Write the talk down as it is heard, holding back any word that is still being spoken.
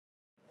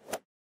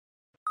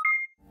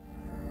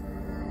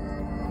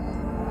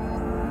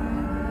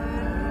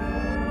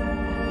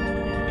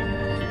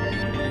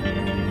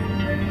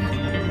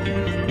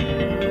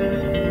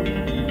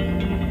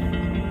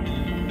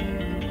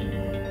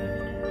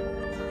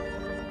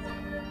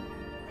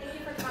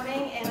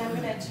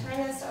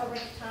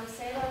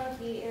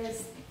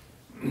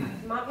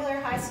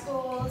Montpelier High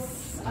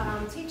School's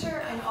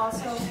teacher, and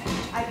also,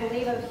 I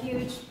believe, a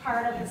huge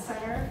part of the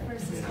Center for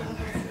Sustainable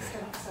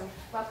Systems. So,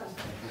 welcome.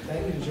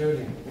 Thank you,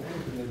 Jody.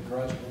 The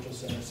Garage Cultural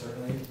Center,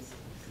 certainly.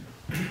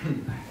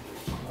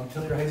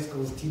 Montpelier High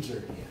School's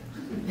teacher.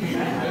 He's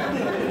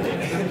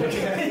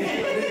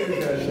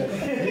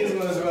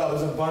one as well.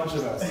 There's a bunch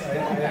of us. I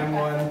am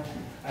one.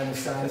 I'm a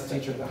science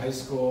teacher at the high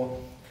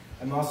school.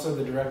 I'm also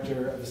the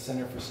director of the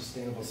Center for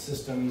Sustainable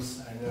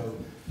Systems. I know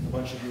a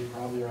bunch of you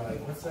probably are like,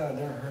 what's that? I've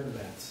never heard of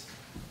that.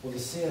 Well, the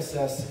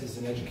CSS is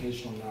an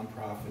educational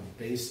nonprofit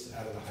based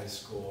out of the high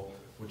school,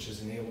 which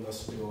has enabled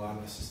us to do a lot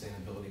of the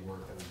sustainability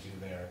work that we do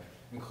there,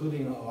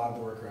 including a lot of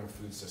the work around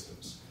food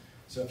systems.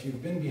 So if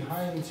you've been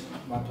behind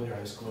Montpelier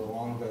High School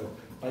along the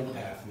bike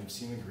path, and you've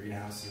seen the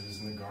greenhouses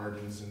and the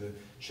gardens and the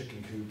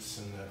chicken coops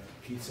and the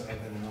pizza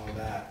oven and all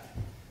that,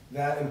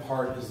 that in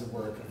part is the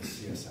work of the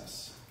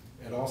CSS.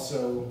 It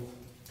also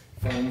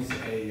funds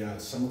a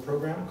summer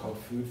program called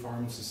Food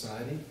Farm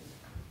Society,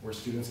 where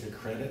students get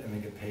credit and they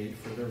get paid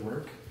for their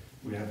work.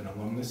 We have an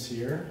alumnus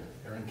here,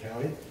 Erin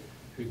Kelly,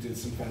 who did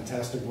some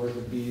fantastic work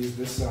with bees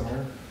this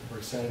summer. We're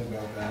excited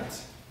about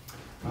that.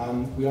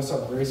 We also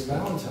have Grace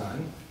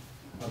Valentine,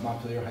 a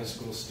Montpelier High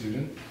School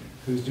student,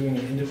 who's doing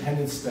an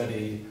independent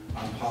study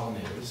on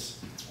pollinators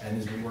and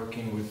has been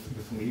working with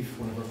Leaf,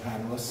 one of our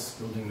panelists,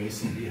 building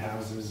mason bee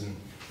houses and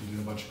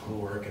doing a bunch of cool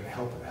work and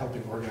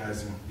helping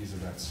organizing these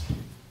events.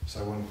 So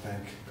I want to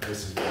thank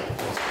Grace as well.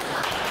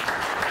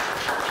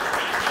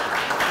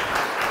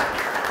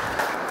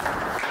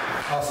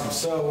 Awesome.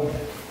 So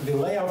the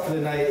layout for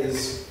the night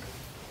is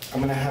I'm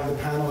going to have the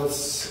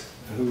panelists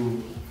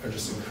who are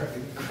just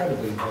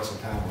incredibly impressive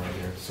panel right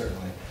here,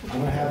 certainly. I'm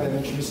going to have them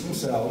introduce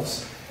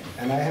themselves,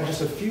 and I have just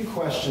a few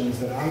questions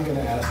that I'm going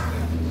to ask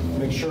them to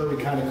make sure we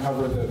kind of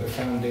cover the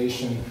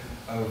foundation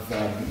of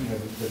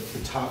the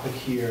topic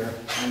here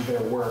and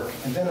their work,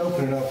 and then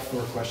open it up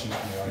for questions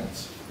from the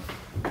audience.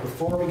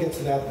 Before we get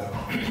to that, though,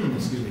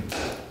 excuse me,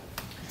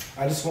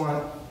 I just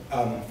want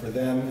for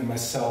them and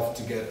myself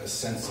to get a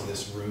sense of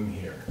this room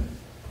here.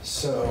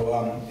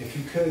 So if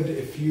you could,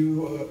 if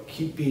you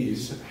keep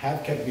bees,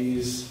 have kept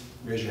bees,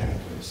 raise your hand,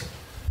 please.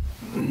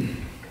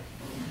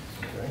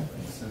 Okay,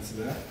 sense of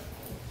that.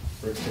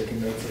 Brooke's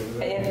taking notes over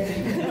there.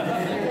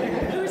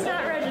 Who's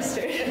not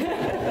registered?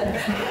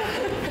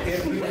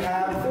 If you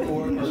have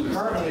or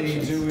currently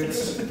do it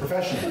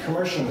professionally,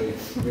 commercially,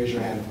 raise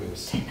your hand,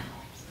 please.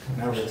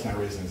 Now Rick's not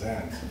raising his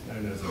hand. Now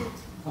he knows it.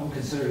 I'm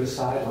considered a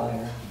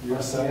sideliner. You're a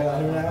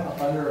sideliner now?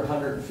 Under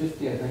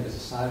 150, I think, is a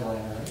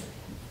sideliner, right?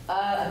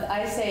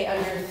 I say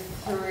under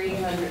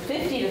 300,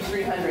 50 to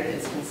 300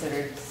 is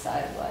considered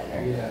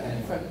sideliner.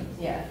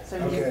 Yeah. So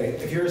okay,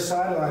 if you're a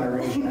sideliner,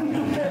 raise your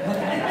hand.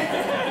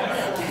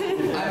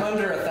 I'm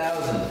under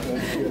 1,000.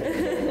 That's good.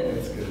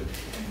 That's good.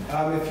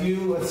 If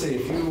you, let's see,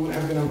 if you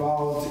have been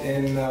involved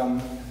in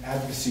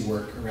advocacy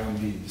work around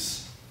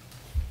bees,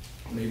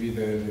 maybe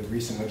the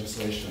recent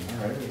legislation.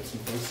 All right, we have some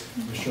folks.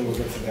 I'm sure we'll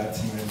get to that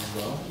tonight as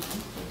well.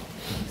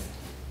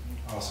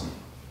 Awesome.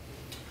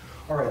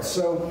 All right,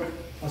 so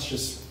let's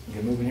just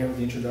get moving here with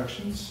the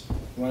introductions.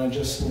 I want to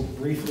just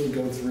briefly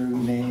go through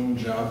name,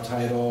 job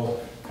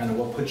title, kind of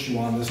what puts you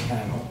on this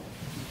panel,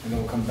 and then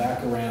we'll come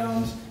back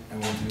around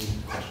and we'll do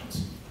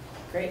questions.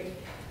 Great.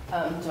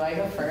 Do I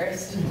go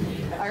first?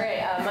 All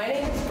right, my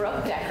name is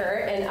Brooke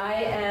Decker, and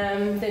I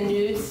am the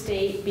new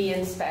state bee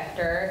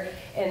inspector,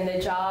 and the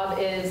job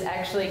is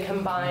actually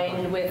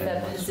combined with a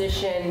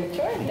position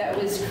that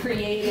was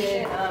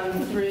created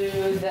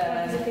through the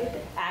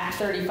Act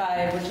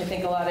 35, which I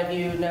think a lot of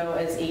you know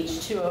as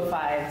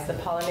H205. It's the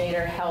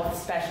Pollinator Health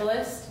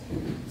Specialist.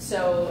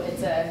 So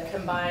it's a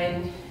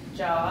combined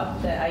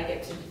job that I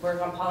get to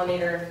work on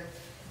pollinator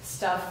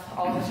stuff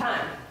all the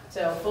time.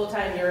 So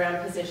full-time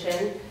year-round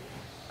position.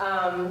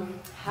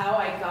 How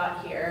I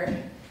got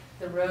here,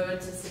 the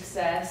road to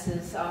success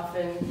is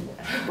often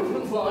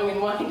long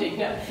and winding.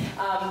 No.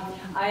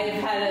 I've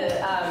had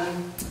a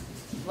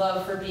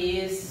love for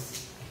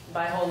bees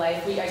my whole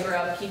life. I grew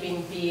up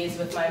keeping bees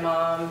with my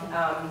mom.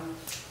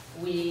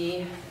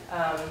 We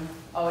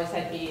always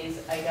had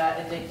bees. I got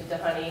addicted to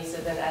honey, so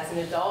then as an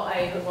adult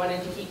I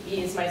wanted to keep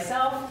bees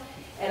myself,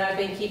 and I've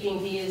been keeping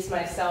bees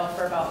myself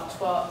for about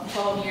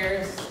 12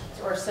 years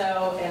or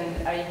so,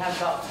 and I have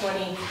about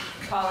 20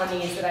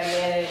 colonies that I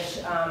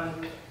manage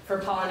for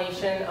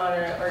pollination on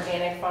an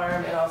organic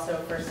farm and also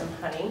for some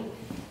honey.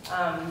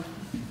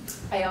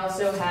 I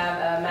also have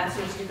a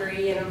master's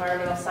degree in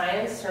environmental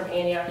science from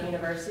Antioch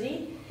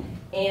University,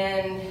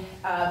 and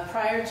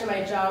prior to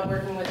my job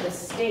working with the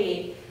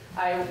state,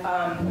 I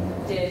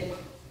did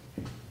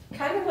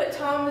kind of what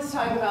Tom was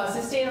talking about,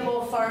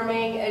 sustainable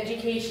farming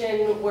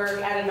education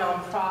work at a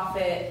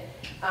nonprofit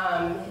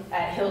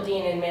at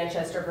Hildene in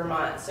Manchester,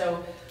 Vermont.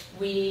 So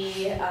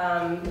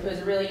it was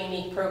a really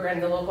unique program.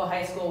 The local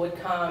high school would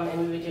come and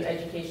we would do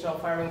educational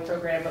farming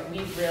program, but we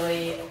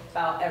really,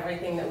 about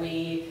everything that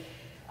we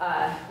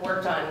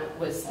worked on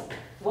was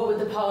what would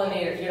the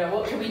pollinator,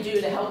 what could we do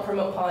to help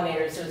promote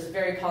pollinators? So it was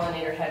very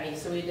pollinator heavy.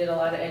 So we did a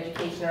lot of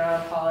education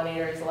around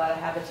pollinators, a lot of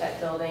habitat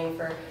building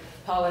for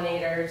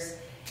pollinators.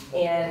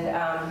 and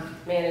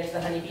manage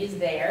the honeybees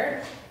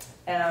there.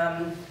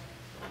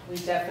 We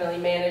definitely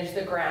manage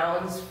the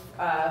grounds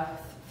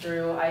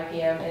through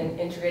IPM and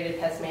integrated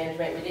pest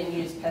management. We didn't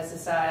use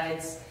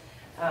pesticides,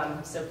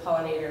 so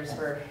pollinators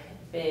were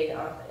big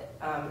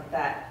on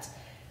that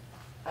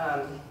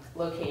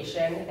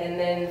location. And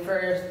then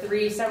for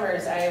 3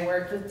 summers, I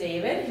worked with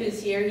David,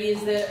 who's here.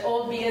 He's the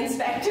old bee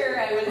inspector.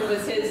 I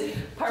was his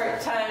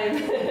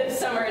part-time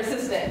summer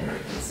assistant.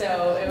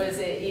 So it was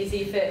an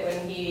easy fit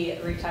when he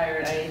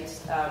retired. I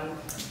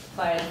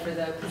applied for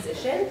the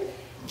position.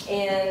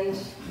 And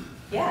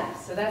yeah,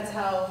 so that's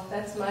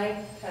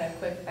my kind of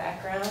quick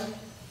background.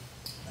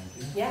 Thank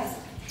you. Yes.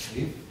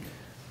 Steve?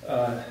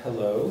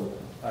 Hello,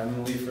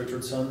 I'm Leif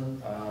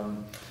Richardson.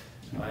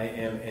 I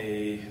am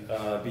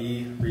a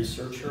bee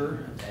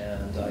researcher,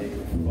 and I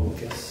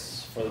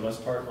focus, for the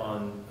most part,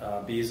 on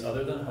bees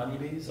other than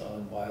honeybees,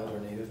 on wild or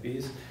native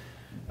bees.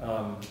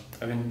 I've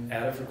been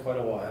at it for quite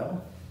a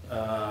while.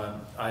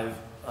 I've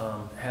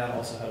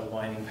also had a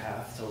winding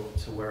path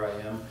to where I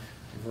am.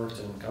 I've worked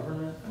in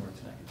government, I worked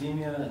in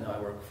academia, and now I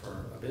work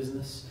for a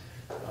business,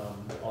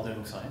 all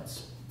doing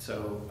science.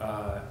 So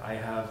I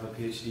have a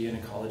PhD in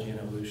ecology and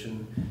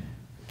evolution,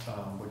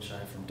 which I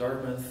have from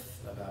Dartmouth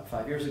about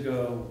 5 years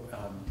ago.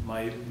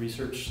 My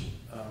research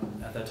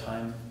at that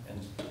time,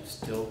 and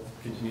still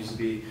continues to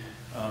be,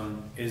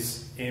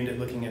 is aimed at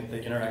looking at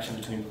the interaction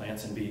between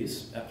plants and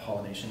bees, at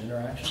pollination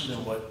interactions,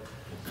 and what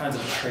kinds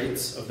of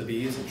traits of the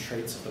bees and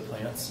traits of the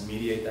plants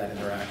mediate that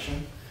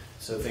interaction.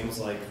 So things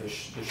like the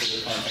sugar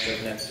content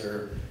of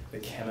nectar, the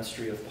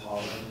chemistry of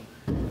pollen,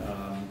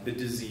 the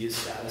disease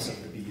status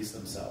of the bees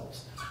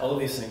themselves. All of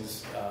these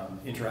things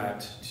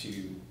interact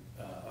to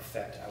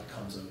affect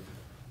outcomes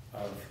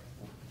of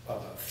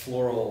a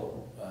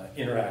floral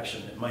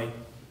interaction. It might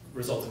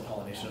result in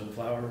pollination of the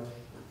flower,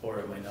 or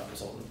it might not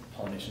result in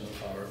pollination of the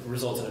flower. It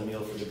results in a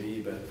meal for the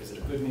bee, but is it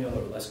a good meal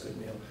or a less good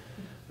meal?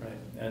 Right.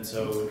 And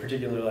so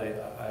particularly,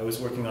 I was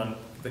working on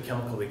the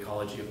chemical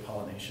ecology of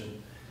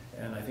pollination.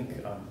 And I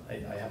think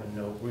I have a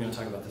note. We're going to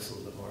talk about this a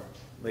little bit more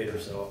later,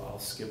 so I'll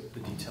skip the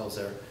details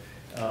there.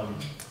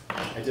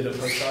 I did a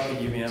postdoc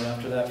at UVM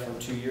after that for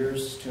 2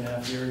 years,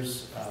 2.5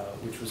 years,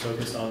 which was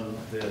focused on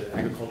the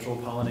agricultural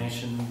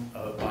pollination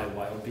by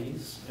wild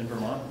bees in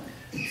Vermont.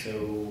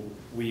 So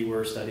we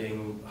were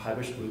studying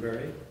high-bush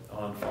blueberry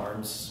on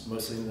farms,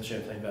 mostly in the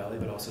Champlain Valley,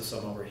 but also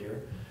some over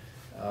here,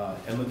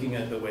 and looking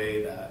at the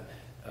way that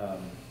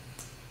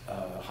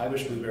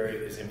high-bush blueberry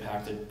is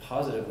impacted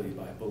positively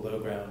by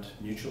below-ground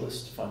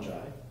mutualist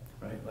fungi,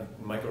 right?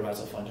 Like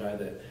mycorrhizal fungi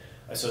that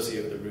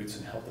associate with the roots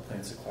and help the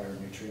plants acquire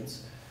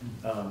nutrients.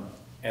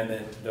 And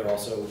then they're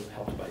also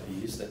helped by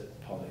bees that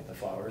pollinate the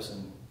flowers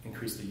and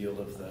increase the yield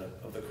of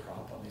the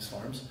crop on these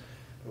farms.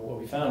 But what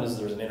we found is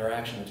there was an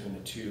interaction between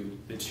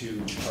the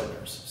two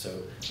partners.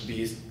 So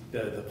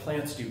the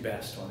plants do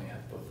best when they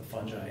have both the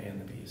fungi and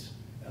the bees.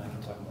 And I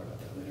can talk more about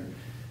that later.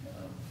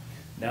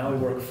 Now I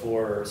work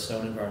for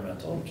Stone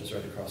Environmental, which is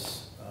right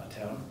across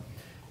town,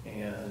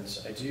 and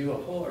I do a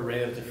whole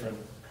array of different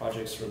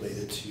projects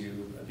related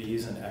to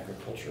bees and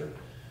agriculture.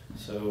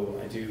 So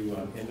I do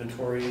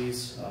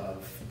inventories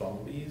of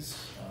bumblebees.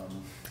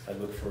 I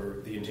look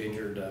for the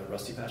endangered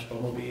rusty patch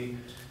bumblebee,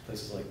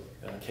 places like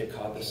Cape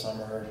Cod this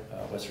summer,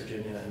 West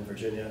Virginia and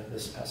Virginia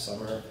this past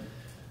summer,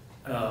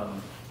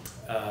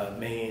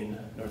 Maine,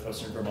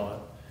 northwestern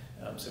Vermont.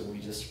 So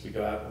we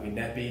go out, we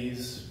net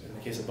bees. In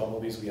the case of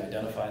bumblebees, we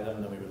identify them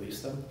and then we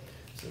release them.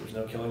 So there's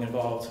no killing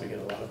involved, so we get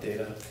a lot of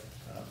data,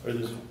 or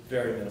there's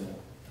very minimal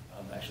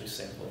actually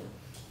sampling.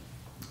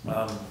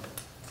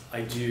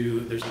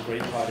 There's a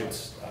great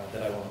project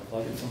that I want to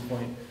plug at some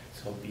point.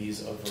 It's called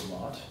Bees of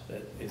Vermont,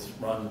 that is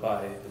run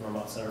by the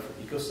Vermont Center for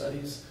Eco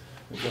Studies.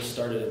 We just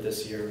started it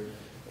this year.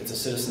 It's a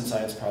citizen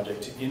science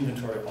project to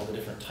inventory all the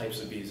different types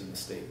of bees in the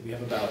state. We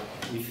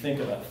think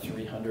about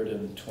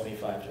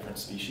 325 different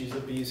species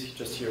of bees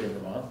just here in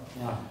Vermont.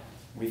 Wow.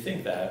 We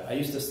think that. I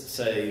used to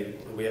say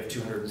we have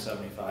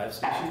 275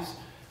 species.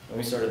 When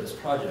we started this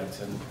project,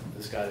 and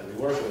this guy that we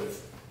work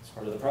with, as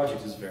part of the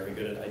project, is very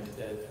good at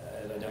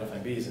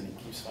identifying bees, and he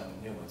keeps finding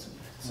new ones.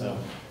 So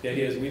the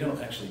idea is we don't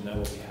actually know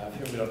what we have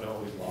here. We don't know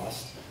what we've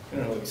lost. We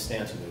don't know what we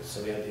stand to lose.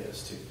 So the idea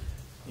is to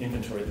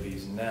inventory the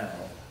bees now,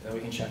 then we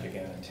can check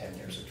again in 10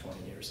 years or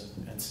 20 years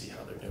and see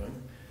how they're doing.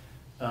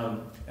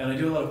 And I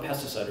do a lot of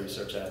pesticide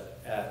research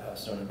at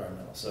Stone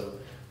Environmental. So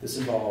this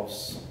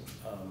involves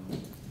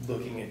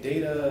looking at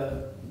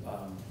data,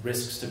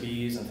 risks to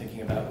bees, and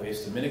thinking about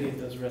ways to mitigate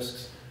those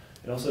risks.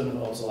 It also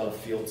involves a lot of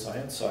field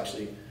science, so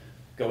actually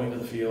going to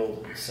the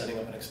field, setting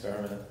up an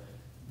experiment,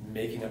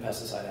 making a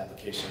pesticide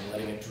application,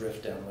 letting it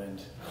drift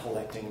downwind,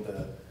 collecting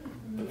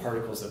the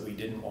particles that we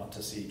didn't want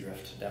to see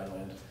drift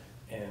downwind,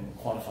 and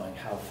quantifying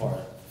how far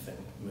the thing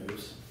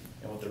moves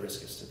and what the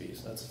risk is to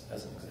bees. That's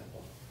as an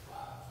example.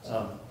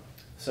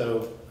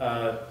 So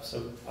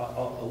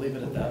I'll leave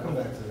it at that. I'll come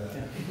back to that.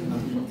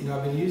 Yeah.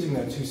 I've been using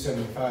that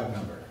 275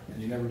 number,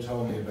 and you never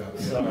told me about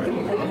it. Sorry. I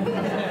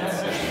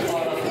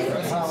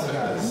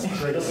apologize.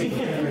 We're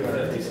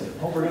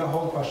going to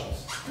hold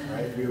questions.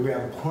 Right? We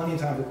have plenty of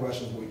time for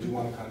questions, but we do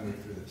want to kind of move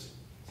through this.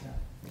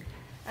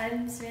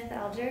 I'm Samantha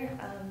Alger.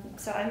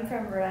 So I'm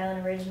from Rhode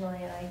Island originally,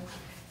 and I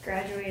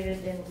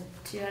graduated in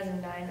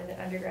 2009 with an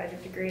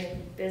undergraduate degree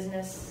in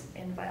business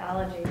and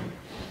biology.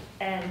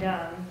 And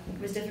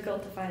it was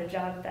difficult to find a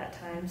job at that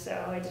time,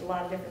 so I did a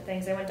lot of different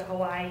things. I went to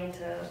Hawaii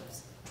to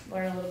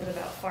learn a little bit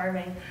about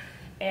farming,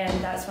 and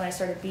that's when I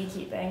started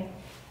beekeeping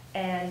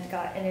and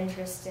got an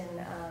interest in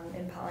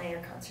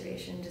pollinator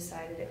conservation.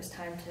 Decided it was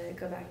time to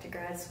go back to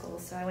grad school,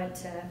 so I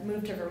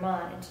moved to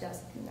Vermont in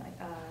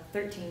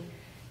 2013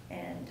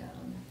 and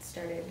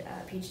started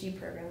a PhD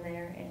program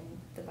there in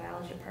the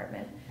biology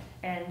department.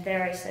 And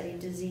there I studied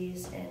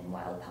disease in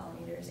wild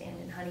pollinators and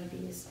in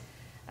honeybees.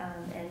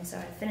 And so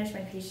I finished my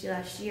PhD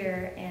last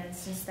year, and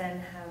since then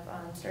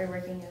have started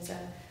working as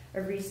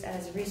a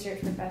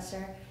research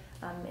professor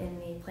in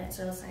the plant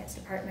soil science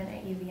department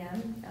at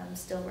UVM. I'm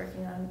still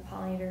working on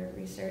pollinator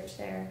research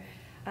there.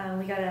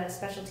 We got a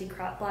specialty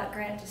crop block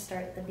grant to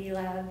start the bee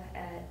lab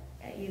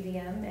at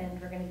UVM, and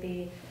we're going to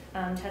be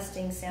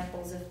testing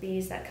samples of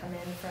bees that come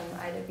in from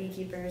either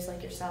beekeepers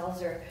like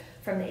yourselves or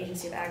from the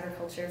Agency of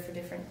Agriculture for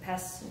different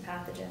pests and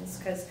pathogens.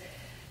 Because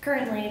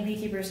currently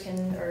beekeepers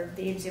or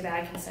the Agency of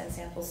Ag can send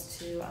samples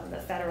to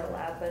the federal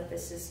lab, but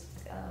this is,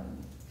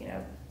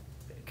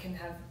 can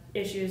have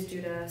issues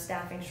due to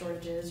staffing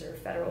shortages or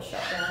federal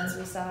shutdowns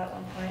we saw at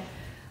one point.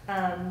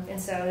 And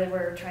so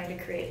we're trying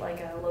to create like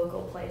a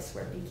local place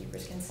where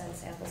beekeepers can send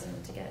samples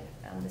in to get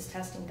this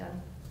testing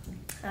done.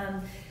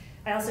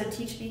 I also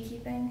teach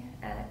beekeeping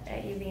at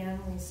UVM.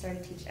 I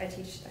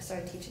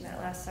started teaching that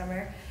last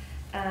summer.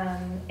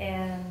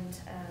 And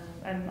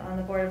I'm on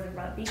the board of the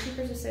Vermont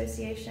Beekeepers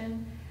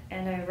Association,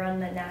 and I run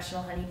the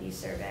National Honeybee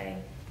Survey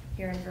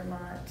here in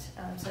Vermont.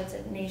 So it's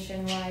a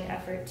nationwide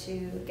effort to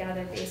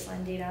gather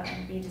baseline data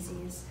on bee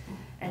disease.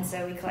 And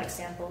so we collect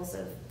samples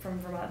from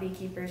Vermont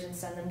beekeepers and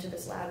send them to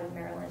this lab in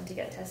Maryland to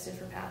get tested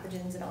for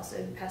pathogens and also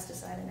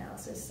pesticide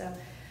analysis. So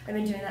I've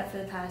been doing that for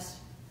the past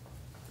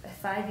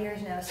 5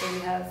 years now, so we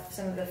have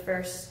some of the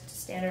first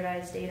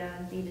standardized data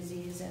on bee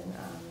disease and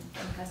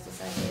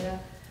pesticide data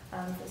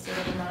for the state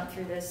of Vermont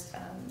through this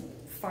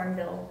Farm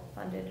Bill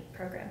funded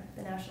program,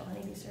 the National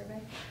Honeybee Survey.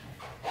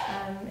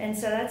 And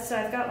so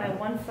I've got my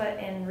one foot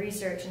in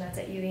research, and that's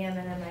at UVM,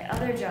 and then my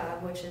other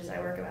job, which is I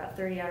work about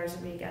 30 hours a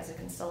week as a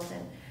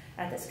consultant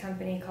at this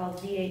company called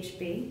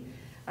VHB.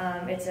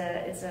 It's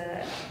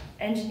a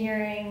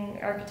engineering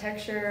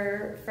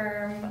architecture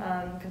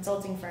firm,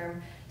 consulting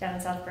firm down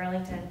in South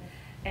Burlington.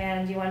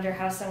 And you wonder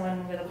how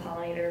someone with a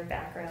pollinator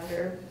background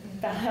or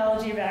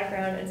biology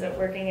background ends up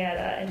working at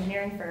an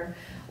engineering firm.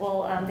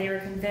 Well, they were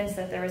convinced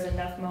that there was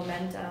enough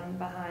momentum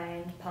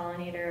behind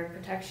pollinator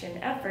protection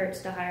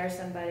efforts to hire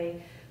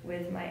somebody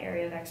with my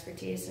area of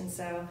expertise. And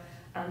so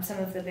some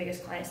of the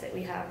biggest clients that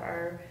we have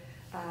are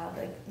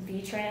like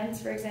V-Trans,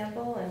 for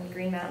example, and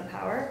Green Mountain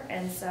Power.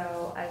 And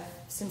so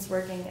since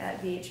working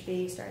at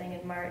VHB starting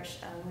in March,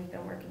 we've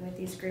been working with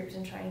these groups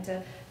and trying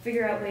to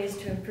figure out ways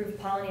to improve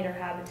pollinator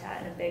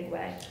habitat in a big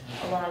way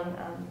along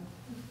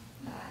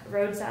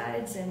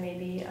roadsides and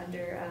maybe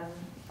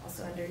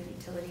also under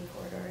utility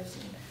corridors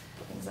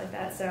and things like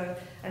that. So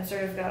I've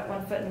sort of got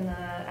one foot in the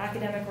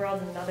academic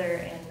world and another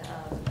in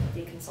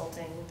the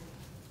consulting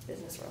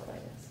business world, I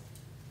guess.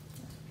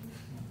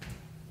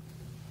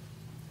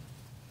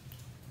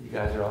 You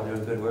guys are all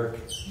doing good work.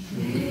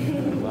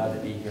 I'm glad to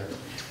be here.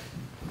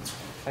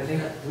 I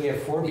think we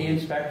have 4 bee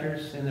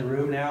inspectors in the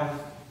room now.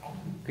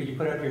 Could you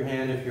put up your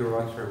hand if you were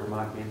once a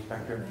Vermont bee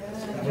inspector?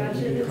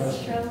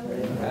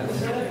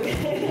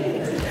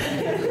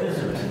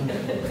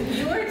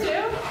 You were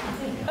too?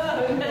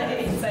 Oh,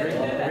 nice.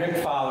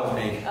 Rick followed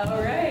me.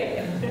 All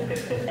right.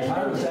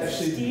 I was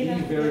actually the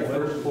very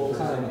first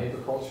full-time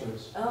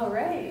apiculturist. Oh,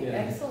 right. Yeah.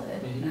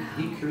 Excellent.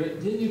 And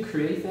didn't you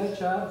create that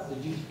job?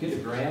 Did you get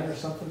a grant or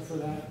something for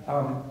that?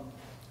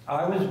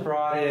 I was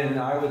brought in,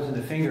 I was in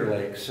the Finger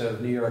Lakes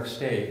of New York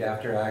State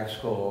after ag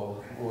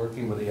school,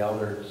 working with the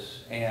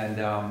elders, and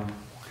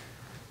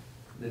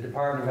the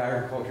Department of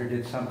Agriculture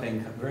did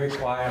something very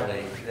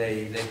quietly.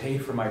 They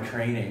paid for my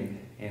training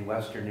in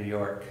Western New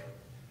York,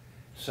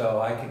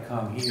 so I could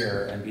come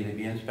here and be the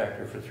bee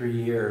inspector for 3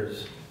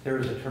 years. There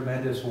was a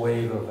tremendous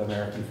wave of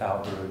American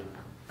foul brood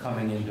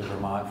coming into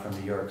Vermont from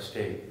New York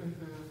State.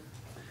 Mm-hmm.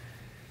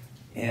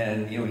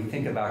 And you know, we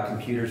think about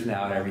computers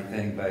now and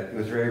everything, but it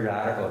was very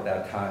radical at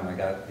that time. I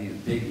got these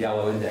big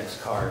yellow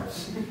index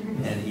cards,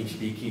 and each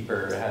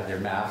beekeeper had their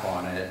map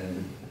on it,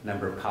 and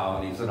number of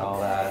colonies and all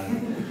that.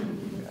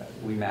 And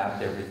we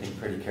mapped everything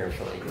pretty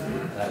carefully.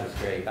 That was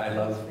great. I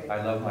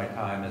love my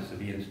time as the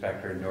bee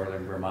inspector in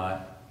northern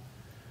Vermont,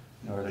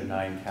 northern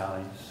 9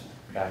 counties,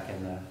 back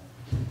in the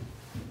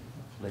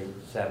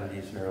late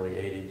 70s and early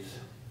 80s.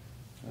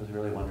 It was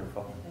really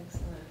wonderful.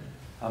 Excellent.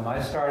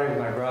 I started with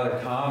my brother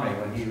Tommy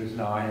when he was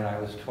 9 and I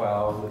was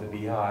 12 with a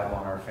beehive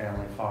on our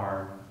family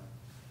farm.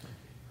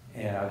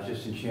 And I was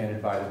just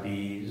enchanted by the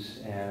bees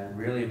and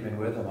really have been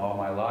with them all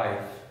my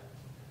life.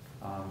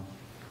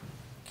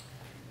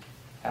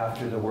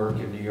 After the work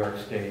in New York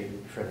State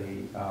for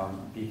the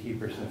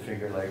beekeepers in the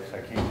Finger Lakes,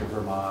 I came to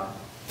Vermont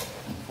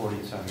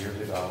 40-some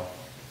years ago.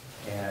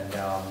 And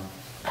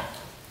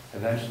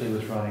Eventually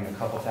was running a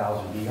couple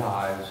thousand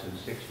beehives in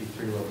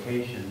 63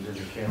 locations in the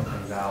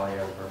Champlain Valley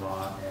of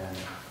Vermont and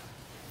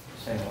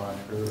St. Lawrence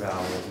River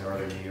Valley of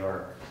northern New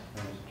York.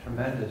 It was a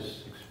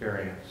tremendous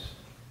experience.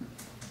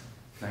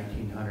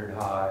 1,900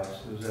 hives.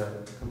 It was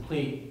a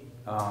complete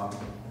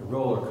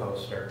roller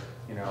coaster,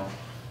 you know,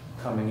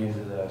 coming into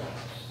the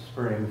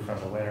spring from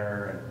the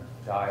winter and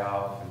die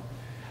off. And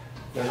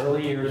the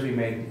early years we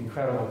made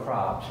incredible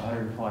crops,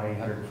 120,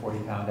 140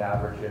 pound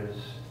averages.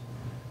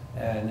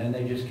 And then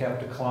they just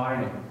kept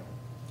declining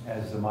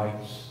as the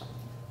mites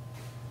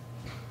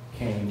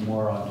came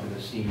more onto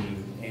the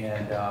scene.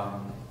 And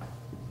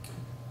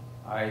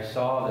I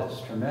saw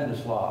this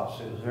tremendous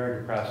loss. It was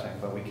very depressing,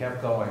 but we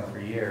kept going for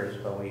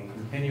years, but we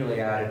continually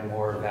added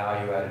more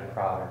value-added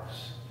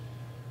products.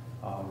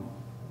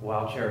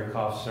 Wild cherry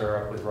cough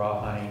syrup with raw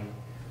honey.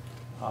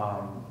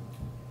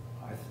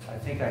 I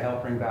think I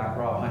helped bring back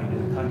raw honey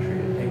to the country.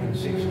 It had taken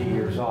 60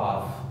 years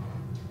off.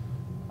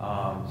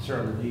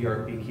 Certainly New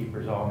York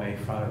beekeepers all made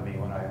fun of me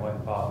when I went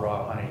and bought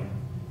raw honey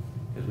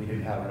because we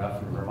didn't have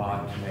enough in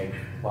Vermont to make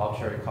wild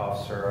cherry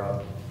cough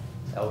syrup,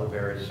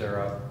 elderberry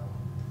syrup.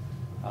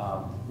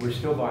 We're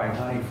still buying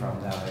honey from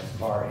them at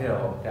Bar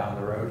Hill down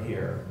the road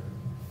here.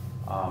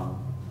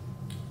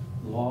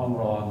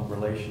 Long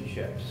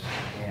relationships,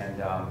 and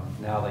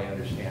now they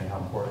understand how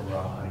important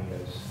raw honey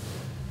is.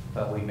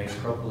 But we make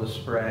propolis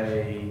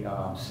spray,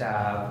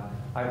 salve.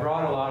 I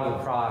brought a lot of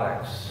the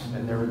products,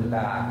 and they're in the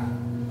back,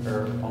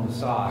 or on the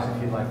side,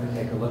 if you'd like to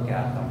take a look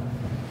at them.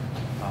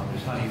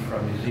 There's honey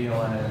from New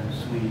Zealand and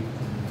Sweden,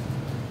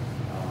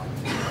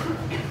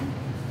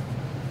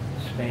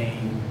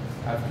 Spain.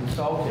 I've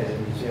consulted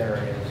in these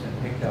areas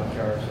and picked up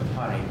jars of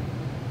honey.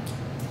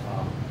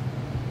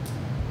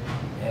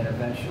 And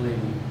eventually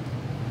we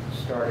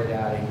started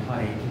adding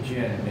honey to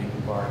gin,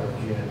 making Bar Hill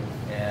gin,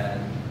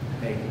 and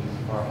making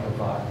Bar Hill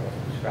vodka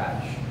from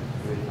scratch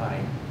with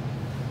honey.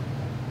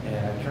 And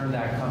I turned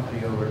that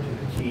company over to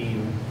the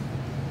team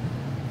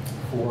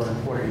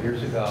 4.25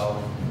 years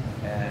ago,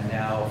 and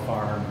now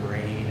farm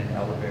grain and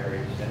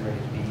elderberries and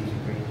raise bees in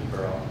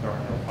Greensboro,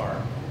 Thornhill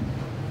Park.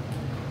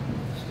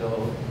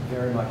 Still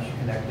very much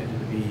connected to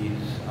the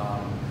bees.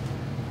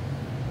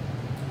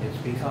 It's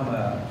become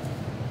a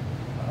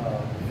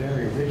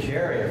very rich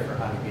area for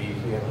honeybees.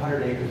 We have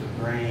 100 acres of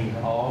grain,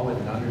 all with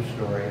an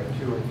understory of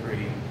 2 or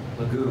 3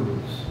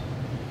 lagoons.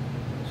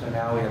 So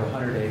now we have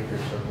 100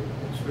 acres, so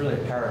it's really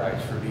a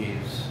paradise for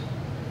bees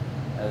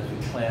as we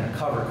plant a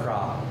cover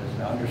crop as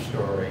an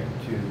understory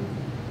to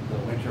the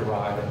winter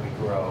rye that we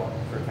grow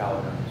for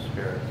Caledonia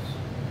spirits.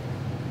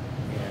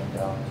 And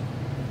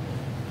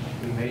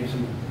we made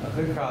a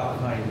good crop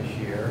of honey this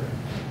year,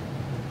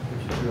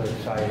 which is really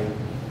exciting.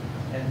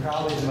 And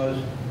probably the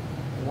most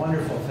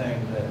wonderful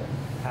thing that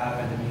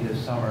happened to me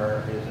this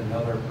summer is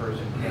another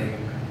person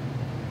came.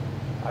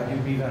 I do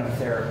bee venom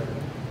therapy,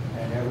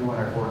 and everyone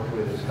I've worked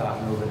with has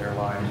gotten over their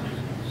Lyme's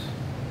disease.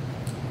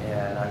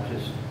 And I'm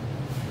just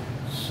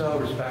so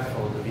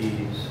respectful of the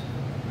bees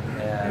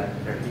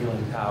and their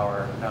healing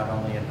power, not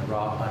only in the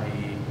raw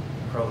honey,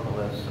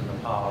 propolis, and the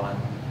pollen,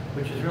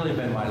 which has really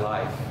been my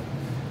life,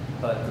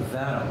 but the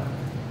venom.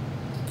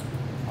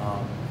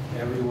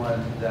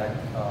 Everyone that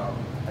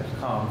has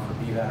come for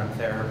bee venom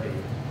therapy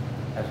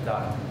has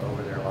gotten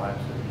over their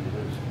Lyme's disease.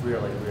 It's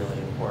really, really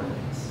important.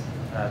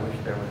 And I wish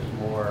there was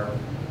more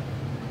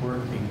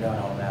work being done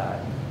on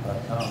that.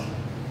 But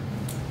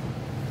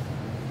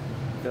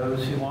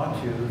those who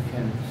want to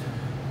can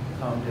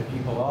come to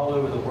people all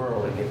over the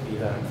world and get bee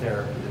venom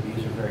therapy. The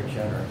bees are very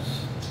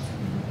generous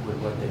with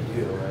what they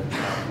do, and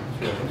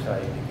it's really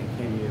exciting to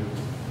continue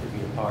to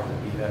be a part of the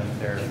bee venom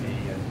therapy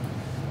and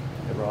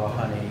the raw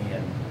honey,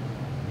 and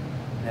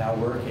now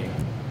working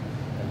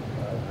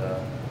as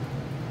a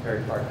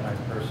very part-time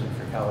person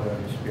for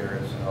Caledonia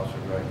Spirits and also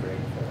growing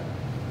grain for them.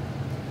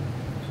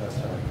 So that's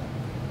how I go.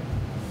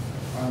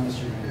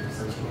 Mr. Your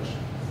first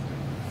question.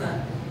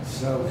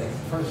 So,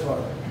 first of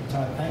all,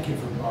 Todd, thank you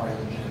for borrowing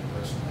the gin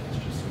personally. It's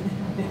just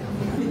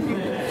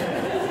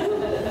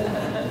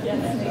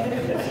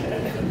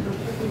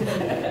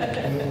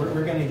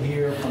we're going to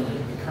hear from the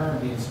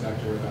current bee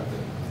inspector about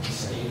the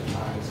state of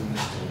hives in the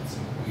states.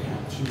 And we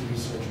have 2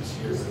 researchers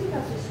here.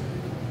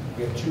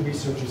 We have 2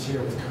 researchers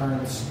here with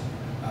current,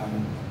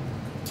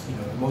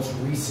 the most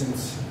recent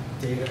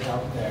data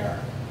out there.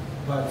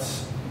 But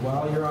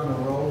while you're on the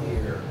roll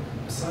here,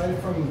 aside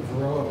from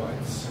varroa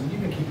mites, and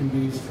you've been keeping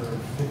bees for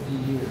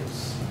 50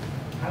 years,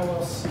 how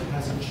else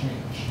has it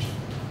changed?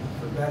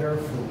 For better,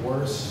 for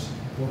worse?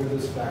 What are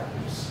those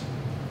factors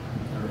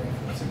that are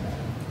influencing that?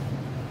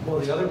 Well,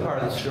 the other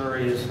part of the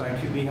story is my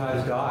 2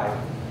 beehives died.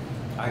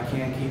 I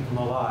can't keep them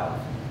alive.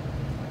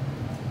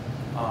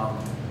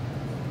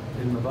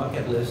 In the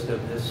bucket list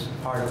of this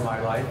part of my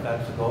life,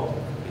 that's the goal,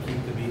 to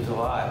keep the bees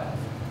alive.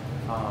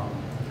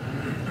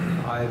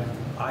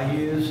 I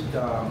used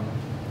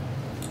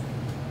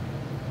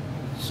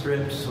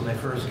strips when they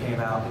first came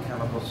out, the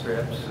chemical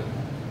strips, and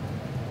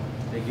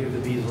they give the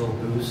bees a little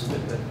boost,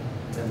 but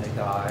then they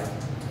die.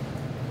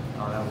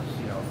 That was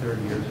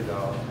 30 years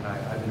ago, and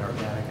I've been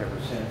organic ever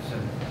since.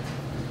 And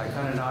I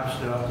kind of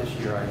notched it up this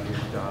year. I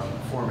used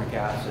formic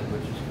acid,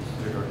 which is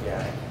considered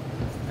organic,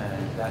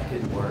 and that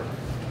didn't work.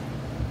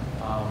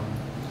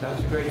 That's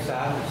a great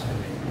sadness to me.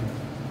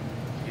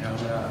 You know, I'm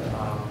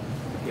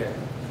gonna get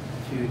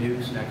 2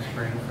 nukes next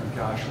spring from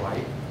Josh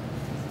White.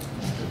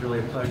 It was really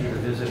a pleasure to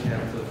visit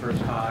him for the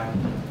first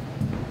time.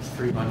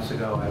 3 months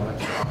ago, I went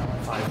to a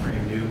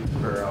 5-frame nuke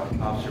for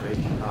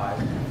observation hive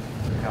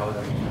for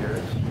Caledonia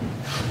spirits.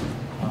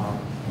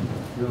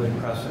 Really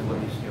impressive what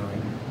he's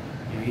doing.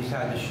 You know, he's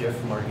had to shift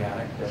from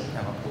organic to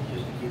chemical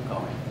just to keep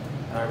going,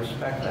 and I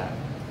respect that.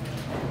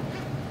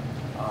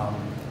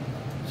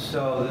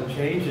 So the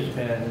change has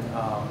been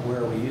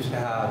where we used to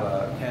have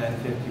a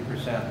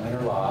 10–50%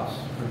 winter loss.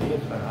 For me,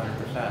 it's been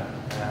 100%,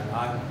 and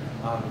I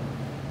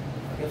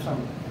guess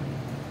I'm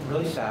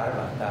really sad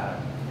about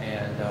that.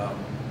 And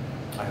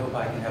I hope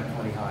I can have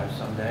 20 hives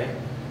someday.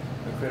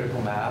 A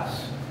critical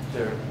mass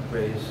to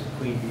raise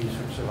queen bees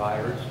from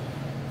survivors.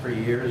 For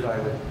years, I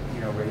would,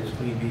 raise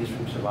queen bees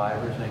from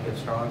survivors, and they get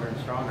stronger and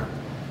stronger,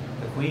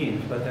 the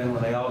queens. But then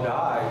when they all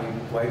die,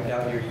 you wiped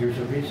out your years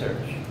of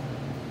research.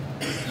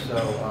 So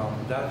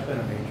that's been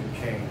a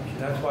major change. And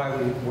that's why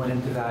we went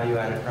into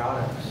value-added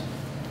products,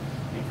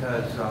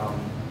 because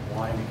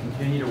wanting to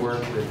continue to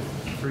work with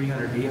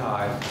 300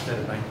 beehives instead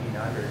of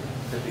 1,900,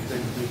 because we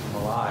couldn't keep them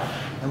alive.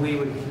 And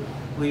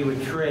we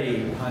would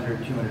trade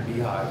 100, 200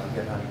 beehives and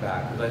get honey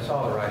back, because I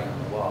saw the writing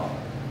on the wall.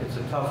 It's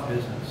a tough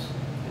business.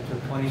 It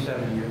took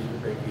 27 years to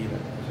break even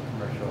as a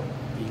commercial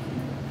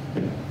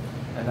beekeeper.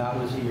 And that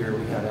was the year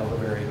we had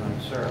elderberry honey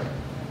syrup,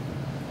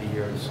 the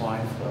year of the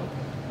swine flu.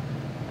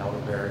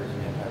 Elderberry is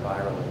an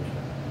antiviral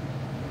agent.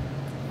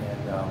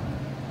 And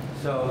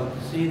so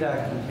to see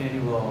that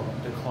continual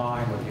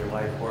decline with your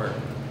life work,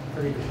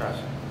 pretty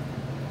depressing.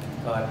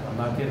 But I'm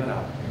not giving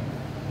up.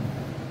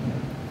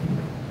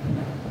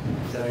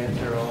 Did I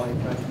answer all your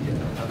questions?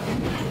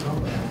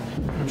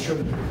 I'm sure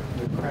the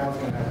crowd's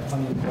going to have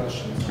plenty of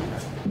questions.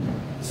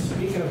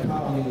 Speaking of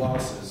colony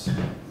losses,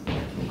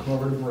 we'll come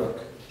over to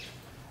Brooke.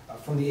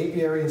 From the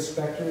Apiary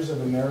Inspectors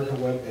of America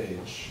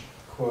webpage,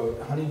 quote,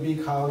 honeybee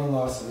colony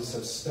losses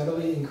have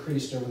steadily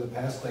increased over the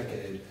past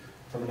decade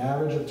from an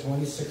average of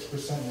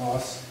 26%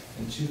 loss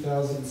in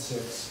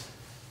 2006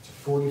 to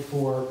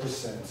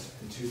 44%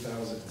 in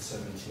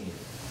 2017.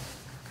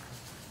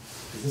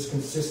 Is this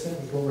consistent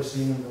with what we're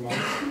seeing in Vermont?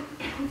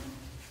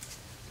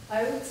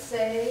 I would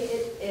say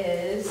it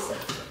is.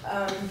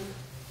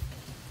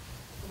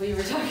 We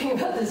were talking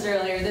about this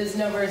earlier. Those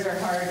numbers are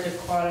hard to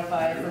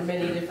quantify for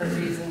many different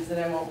reasons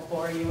that I won't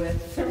bore you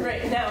with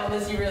right now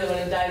unless you really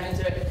want to dive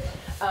into it.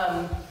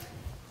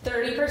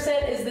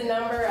 30% is the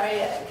number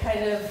I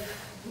kind of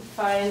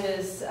find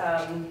is,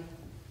 I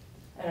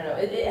don't know,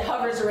 it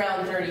hovers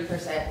around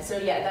 30%. So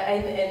yeah,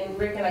 and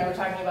Rick and I were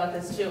talking about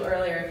this too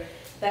earlier.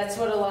 That's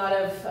what a lot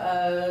of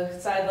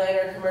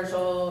sideliner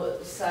commercial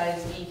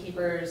size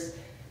beekeepers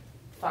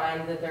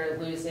find that they're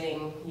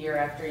losing year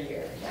after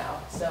year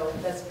now. So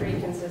that's pretty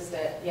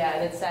consistent. Yeah,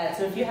 and it's sad.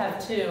 So if you have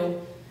 2,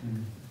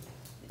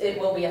 it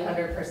will be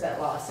 100%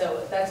 loss.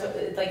 So that's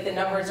what, like, the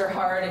numbers are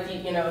hard. If you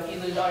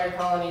lose all your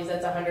colonies,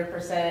 that's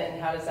 100%. And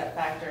how does that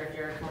factor if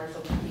you're a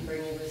commercial beekeeper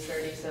and you lose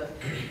 30? So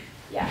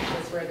yeah,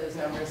 that's where those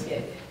numbers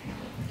get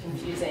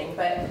confusing.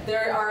 But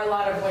there are a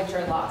lot of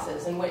winter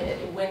losses, and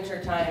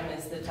winter time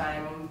is the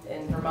time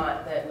in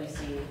Vermont that we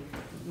see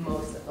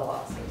most of the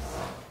losses.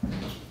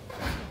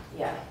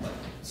 Yeah.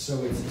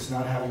 So it's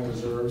not having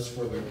reserves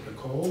for the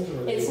cold?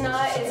 Or it's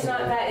not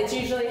that. It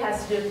usually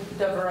has to do with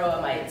the varroa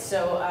mites.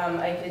 So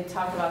I could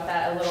talk about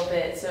that a little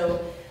bit.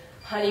 So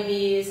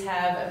honeybees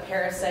have a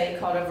parasite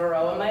called a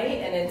varroa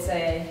mite, and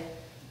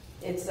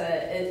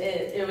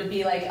it would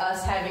be like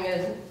us having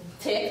a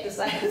tick the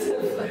size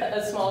of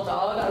a small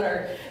dog on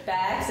our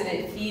backs, and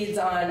it feeds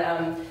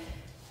on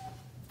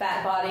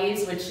fat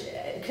bodies, which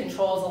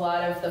controls a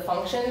lot of the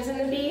functions in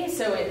the bee.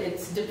 So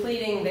it's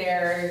depleting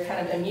their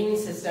kind of immune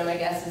system, I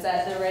guess. Is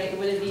that the right,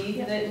 would it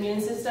be the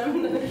immune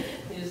system?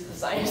 Who's the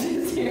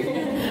scientist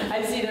here?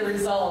 I see the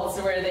results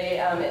where they,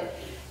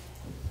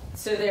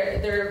 so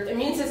their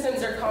immune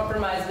systems are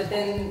compromised, but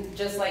then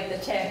just like the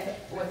tick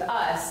with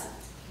us,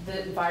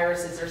 the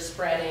viruses are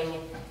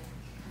spreading.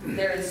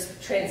 There's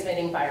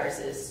transmitting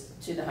viruses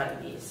to the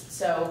honeybees.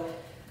 So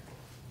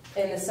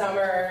in the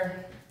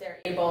summer, they're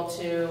able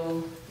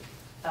to,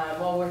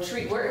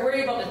 we're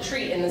able to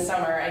treat in the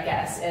summer, I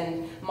guess,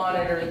 and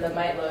monitor the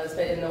mite loads.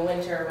 But in the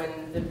winter,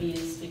 when the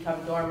bees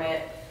become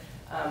dormant,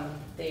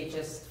 they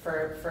just,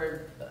 for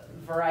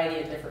a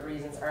variety of different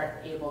reasons,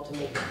 aren't able to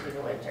make it through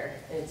the winter.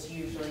 And it's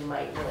usually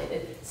mite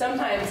related.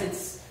 Sometimes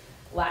it's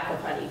lack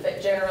of honey,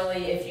 but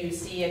generally, if you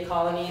see a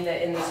colony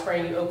that in the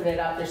spring you open it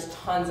up, there's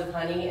tons of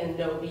honey and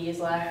no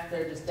bees left,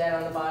 they're just dead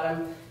on the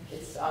bottom.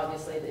 It's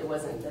obviously, it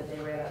wasn't that they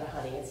ran out of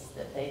honey, it's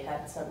that they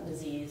had some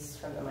disease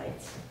from the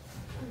mites.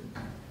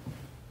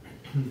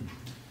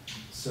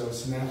 So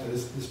Samantha,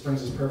 this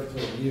brings us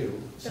perfectly to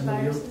you. The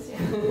viruses,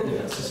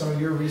 yeah. So some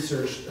of your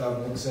research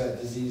looks at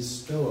disease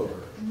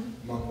spillover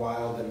among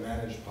wild and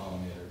managed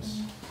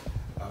pollinators.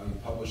 You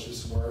published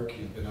this work,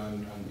 you've been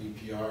on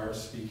VPR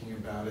speaking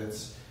about it.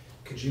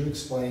 Could you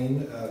explain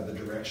the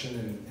direction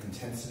and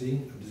intensity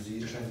of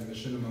disease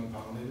transmission among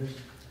pollinators?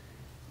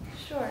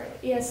 Sure.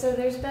 Yeah, so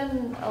there's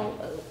been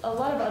a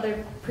lot of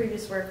other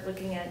previous work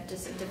looking at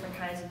just different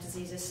kinds of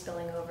diseases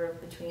spilling over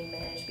between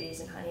managed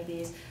bees and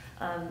honeybees.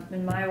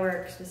 And my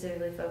work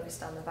specifically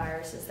focused on the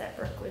viruses that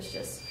Brooke was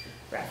just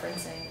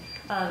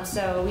referencing.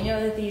 So we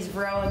know that these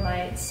varroa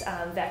mites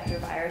vector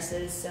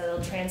viruses, so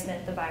they'll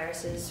transmit the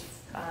viruses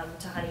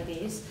to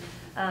honeybees.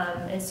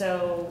 And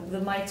so the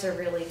mites are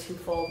really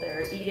twofold.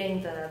 They're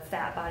eating the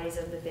fat bodies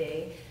of the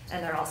bee,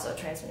 and they're also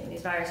transmitting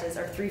these viruses,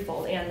 or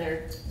threefold, and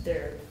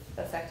they're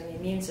affecting the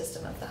immune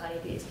system of the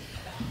honeybees.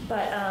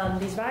 But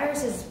these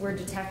viruses were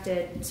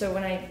detected. So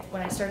when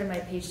I started my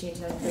PhD in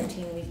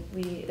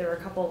 2013, there were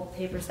a couple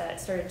papers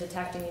that started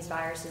detecting these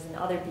viruses in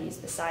other bees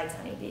besides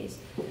honeybees.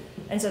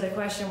 And so the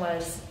question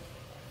was,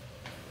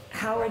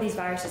 how are these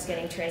viruses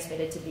getting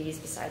transmitted to bees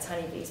besides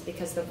honeybees?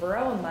 Because the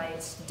varroa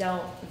mites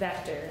don't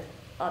vector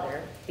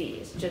other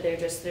bees.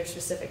 They're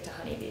specific to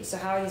honeybees. So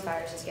how are these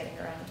viruses getting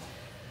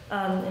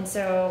around? And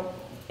so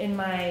in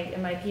my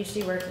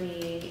PhD work,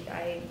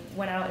 I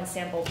went out and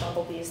sampled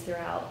bumblebees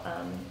throughout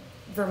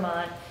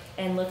Vermont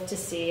and looked to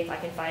see if I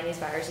can find these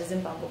viruses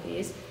in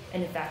bumblebees.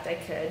 And in fact, I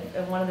could.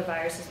 And one of the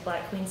viruses,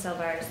 black queen cell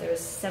virus, there was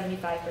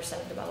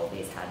 75% of the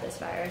bumblebees had this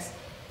virus.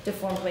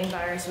 Deformed wing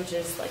virus, which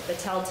is like the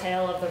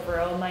telltale of the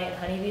varroa mite and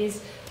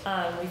honeybees.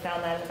 We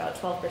found that in about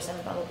 12%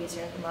 of bumblebees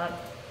here in Vermont.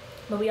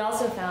 But we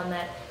also found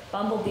that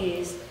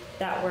bumblebees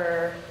that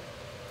were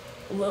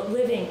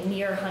living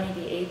near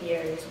honeybee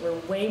apiaries were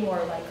way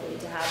more likely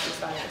to have these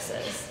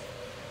viruses.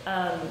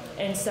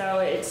 And so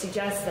it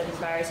suggests that these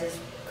viruses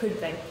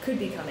could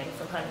be coming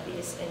from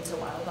honeybees into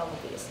wild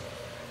bumblebees.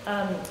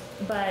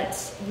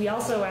 But we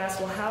also asked,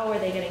 well, how are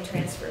they getting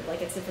transferred?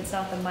 Like, if it's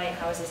not the mite,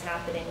 how is this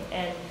happening?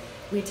 And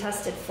we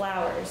tested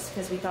flowers,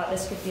 because we thought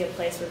this could be a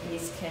place where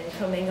bees can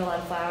commingle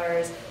on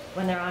flowers.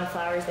 When they're on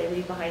flowers, they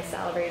leave behind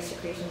salivary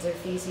secretions or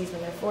feces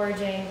when they're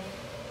foraging.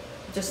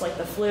 Just like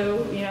the flu,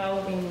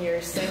 when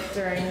you're sick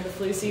during the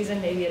flu season,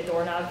 maybe a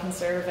doorknob can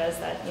serve as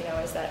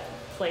that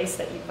place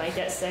that you might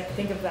get sick.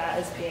 Think of that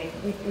as being,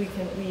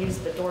 we use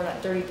the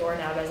dirty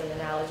doorknob as an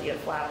analogy of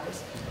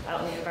flowers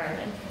out in the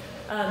environment.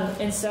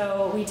 And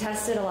so we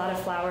tested a lot of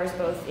flowers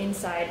both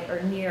inside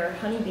or near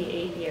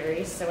honeybee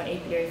apiaries. So an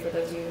apiary, for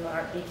those of you who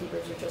aren't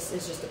beekeepers,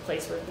 is just a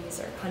place where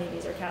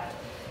honeybees are kept.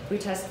 We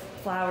test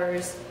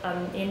flowers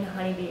in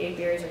honeybee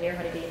apiaries or near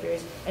honeybee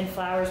apiaries, and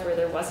flowers where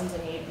there wasn't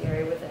an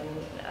apiary within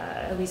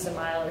at least a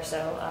mile or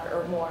so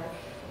or more.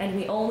 And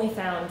we only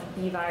found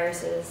bee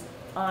viruses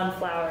on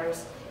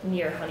flowers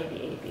near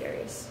honeybee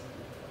apiaries.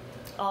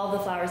 All the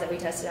flowers that we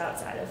tested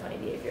outside of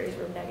honeybee apiaries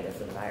were negative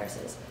for the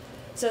viruses.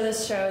 So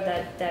this showed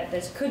that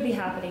this could be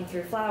happening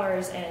through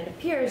flowers, and it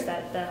appears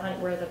that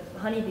where the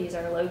honeybees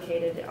are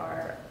located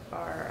are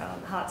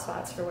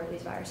hotspots for where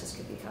these viruses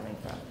could be coming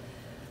from.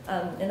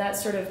 And that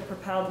sort of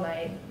propelled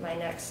my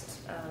next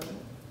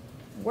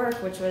work,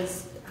 which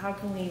was how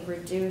can we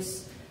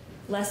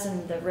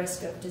lessen the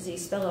risk of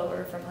disease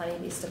spillover from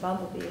honeybees to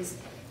bumblebees,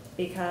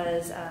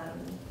 because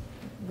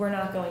we're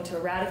not going to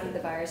eradicate the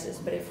viruses,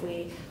 but if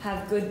we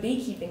have good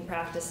beekeeping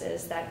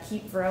practices that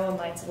keep varroa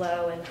mites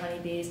low in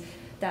honeybees,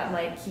 that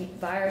might keep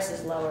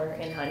viruses lower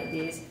in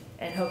honeybees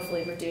and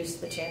hopefully reduce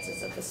the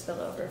chances of the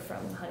spillover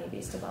from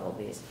honeybees to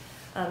bumblebees.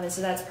 And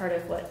so that's part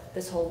of what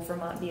this whole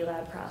Vermont Bee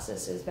Lab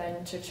process has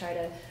been, to try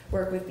to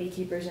work with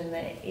beekeepers in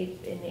the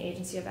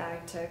Agency of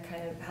Ag to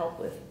kind of help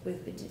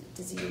with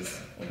disease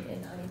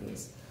in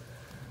honeybees.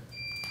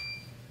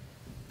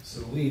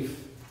 So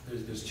Leaf,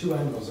 there's two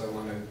angles I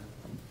want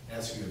to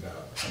ask you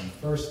about.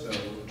 First, though,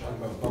 we're talking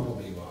about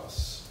bumblebee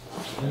loss.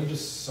 Can you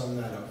just sum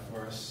that up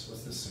for us?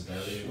 What's the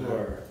severity of that?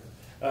 Sure.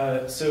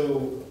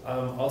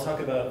 I'll talk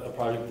about a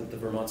project that the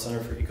Vermont Center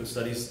for Eco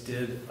Studies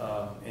did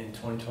in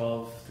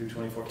 2012 through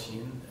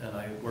 2014, and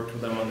I worked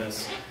with them on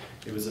this.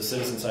 It was a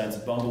citizen science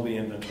bumblebee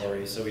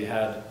inventory. So we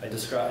had, I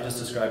just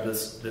described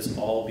this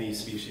all bee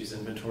species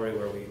inventory,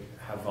 where we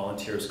have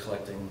volunteers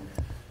collecting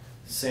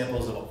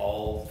samples of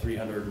all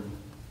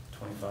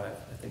 325,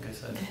 I think I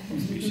said,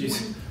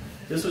 species.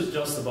 This was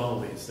just the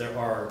bumblebees.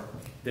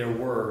 There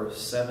were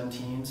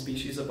 17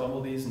 species of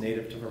bumblebees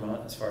native to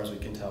Vermont, as far as we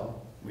can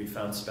tell. We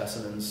found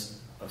specimens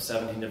of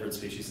 17 different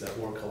species that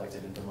were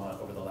collected in Vermont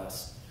over the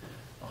last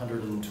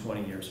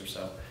 120 years or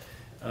so.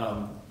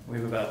 We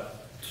have about,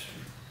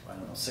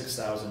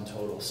 6,000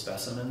 total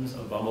specimens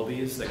of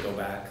bumblebees that go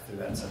back through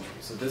that century.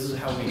 So this is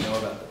how we know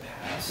about the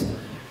past.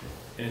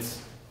 And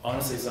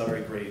honestly, it's not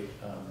very great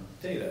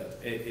data.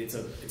 It's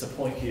a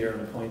point here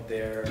and a point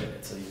there.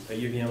 It's a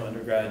UVM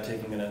undergrad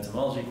taking an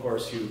entomology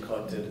course who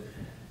collected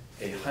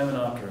a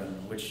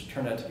Hymenopteron, which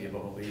turned out to be a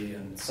bumblebee,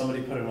 and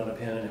somebody put it on a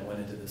pin and it went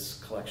into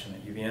this collection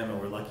at UVM, and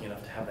we're lucky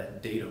enough to have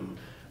that datum,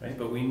 right?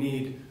 But we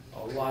need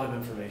a lot of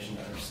information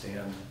to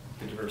understand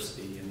the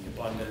diversity and the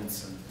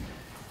abundance and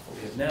what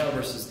we have now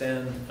versus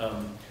then.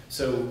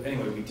 So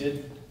anyway, we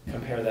did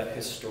compare that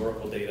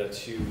historical data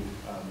to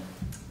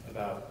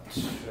about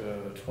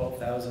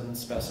 12,000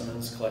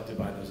 specimens collected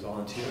by those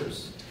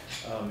volunteers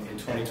in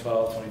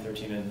 2012,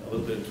 2013, and a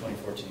little bit in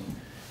 2014.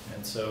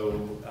 And so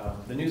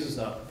the news is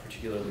not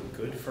particularly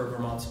good for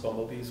Vermont's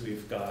bumblebees.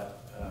 We've got,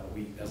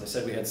 as I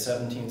said, we had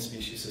 17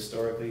 species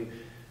historically.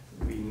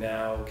 We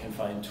now can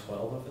find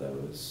 12 of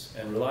those,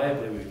 and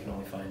reliably we can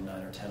only find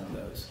 9 or 10 of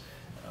those.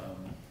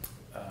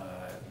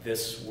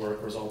 This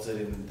work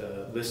resulted in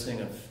the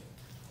listing of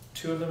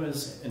 2 of them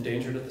as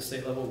endangered at the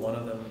state level, 1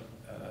 of them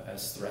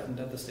as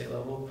threatened at the state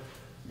level.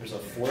 There's a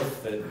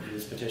 4th that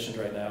is petitioned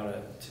right now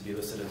to be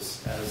listed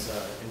as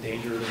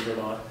endangered in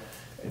Vermont.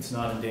 It's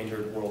not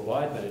endangered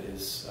worldwide, but it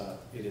is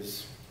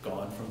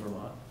gone from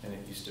Vermont, and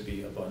it used to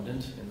be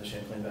abundant in the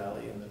Champlain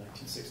Valley in the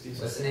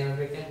 1960s. What's the name of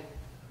it again?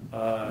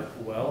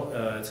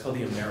 It's called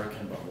the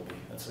American bumblebee.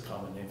 That's the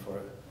common name for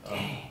it.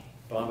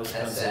 Bombus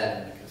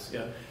pennsylvanicus.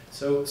 Yeah.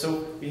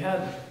 So we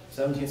had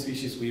 17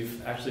 species.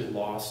 We've actually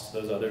lost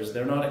those others.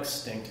 They're not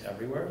extinct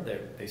everywhere.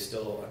 They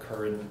still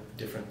occur in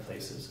different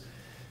places.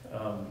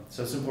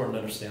 So it's important to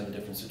understand the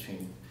difference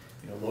between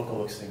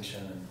local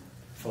extinction and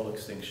full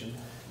extinction.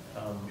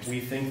 We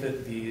think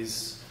that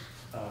these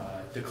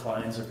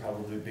declines are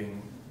probably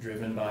being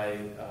driven by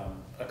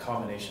a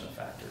combination of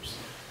factors.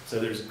 So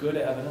there's good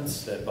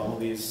evidence that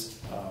bumblebees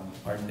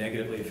are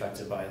negatively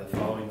affected by the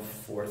following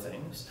 4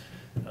 things.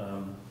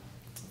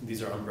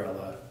 These are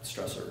umbrella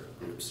stressor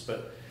groups,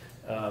 but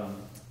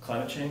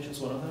climate change is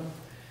one of them.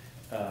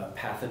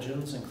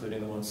 Pathogens,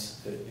 including the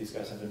ones that these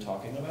guys have been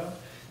talking about,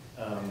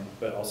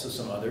 but also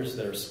some others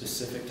that are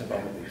specific to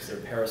bumblebees. They're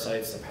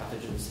parasites, they're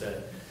pathogens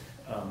that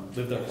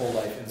live their whole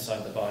life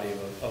inside the body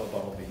of a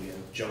bumblebee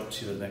and jump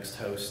to the next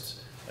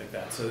host like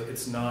that. So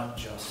it's not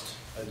just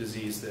a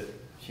disease that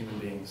human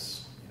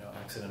beings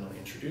accidentally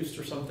introduced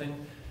or something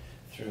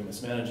through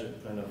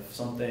mismanagement of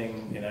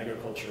something in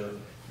agriculture.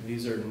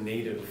 These are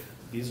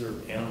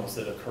animals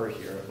that occur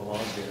here,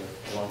 belong here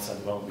alongside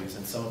the bumblebees,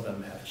 and some of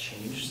them have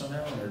changed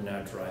somehow and are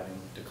now driving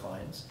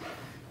declines.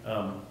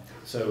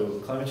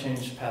 So climate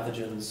change,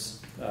 pathogens,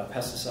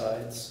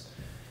 pesticides,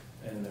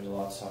 and there's a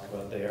lot to talk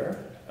about there.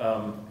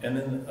 And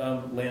then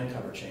land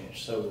cover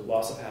change, so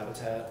loss of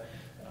habitat,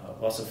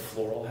 loss of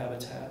floral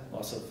habitat,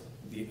 loss of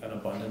an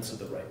abundance of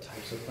the right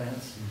types of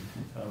plants.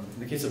 In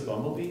the case of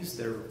bumblebees,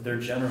 they're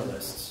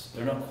generalists.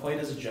 They're not quite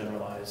as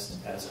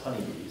generalized as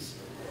honeybees.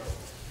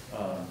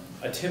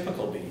 A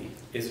typical bee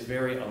is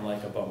very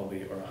unlike a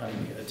bumblebee or a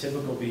honeybee. A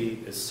typical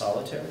bee is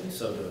solitary,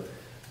 so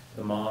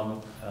the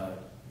mom,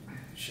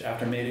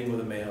 after mating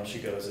with a male, she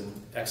goes and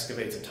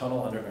excavates a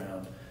tunnel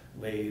underground,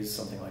 lays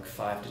something like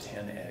 5 to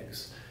 10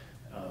 eggs,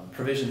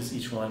 provisions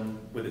each one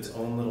with its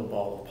own little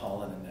ball of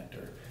pollen and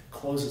nectar,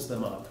 closes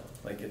them up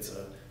like it's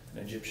an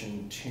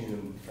Egyptian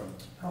tomb from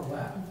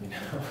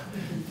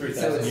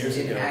 3,000 so years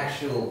ago. An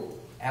actual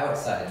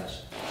outside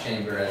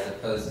chamber as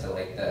opposed to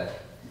like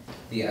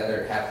the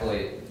other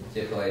haploid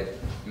diploid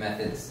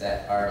methods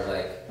that are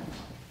like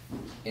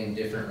in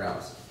different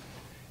realms.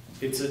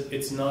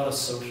 It's not a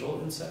social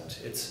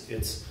insect.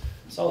 It's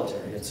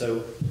solitary, and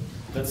so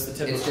that's the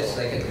typical. It's just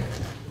like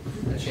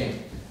a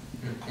chamber.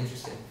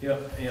 Interesting.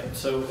 Yep.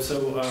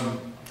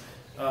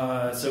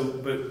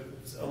 But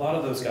a lot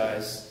of those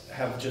guys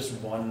have just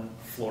one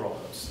floral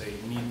host. They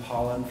need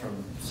pollen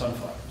from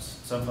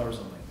sunflowers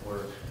only,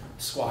 or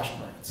squash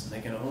plants, and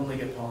they can only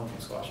get pollen from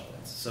squash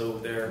plants.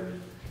 So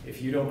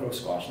if you don't grow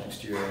squash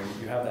next year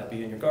and you have that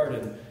bee in your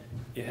garden,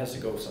 it has to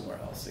go somewhere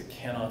else. It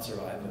cannot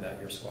survive without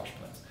your squash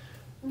plants.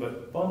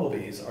 But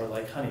bumblebees are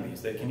like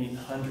honeybees. They can eat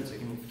hundreds, they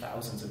can eat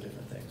thousands of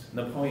different things. And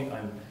the point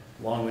I'm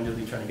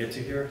long-windedly trying to get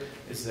to here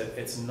is that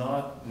it's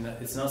not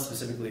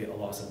specifically a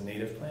loss of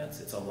native plants,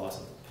 it's a loss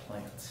of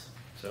plants.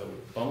 So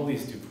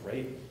bumblebees do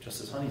great,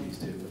 just as honeybees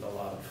do, with a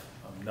lot of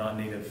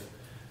non-native,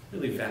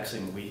 really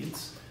vexing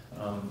weeds.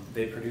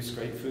 They produce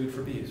great food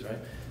for bees, right?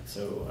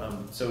 So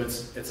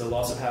it's a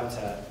loss of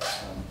habitat,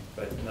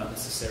 but not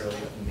necessarily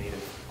of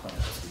native plant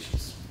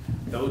species.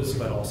 Those,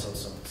 but also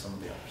some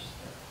of the others.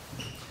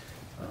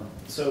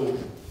 So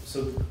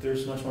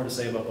there's much more to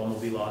say about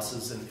bumblebee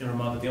losses in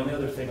Vermont, but the only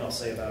other thing I'll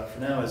say about it for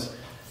now is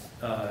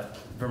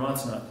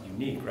Vermont's not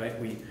unique, right?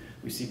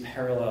 We see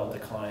parallel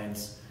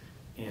declines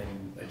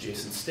in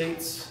adjacent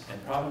states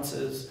and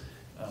provinces,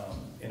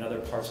 in other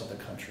parts of the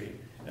country.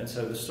 And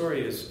so the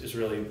story is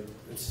really,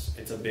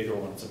 it's a bigger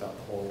one. It's about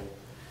the whole,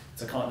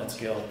 it's a continent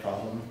scale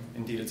problem.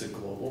 Indeed, it's a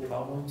global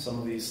problem. Some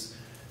of these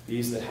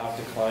bees that have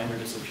declined or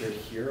disappeared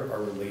here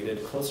are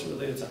closely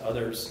related to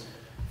others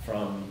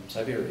from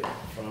Siberia,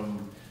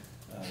 from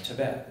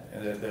Tibet,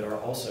 that are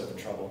also in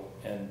trouble.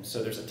 And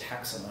so there's a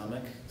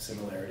taxonomic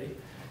similarity,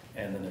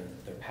 and then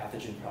there are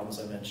pathogen problems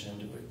I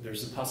mentioned.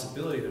 There's a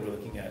possibility that we're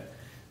looking at,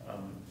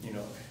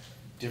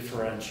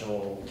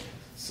 differential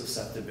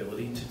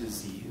susceptibility to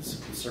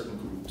disease with certain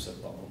groups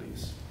of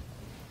bumblebees.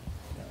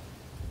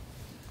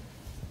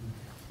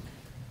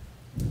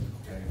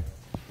 Okay.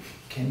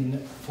 Can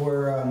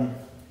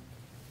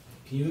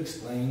you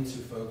explain to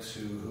folks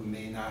who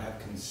may not have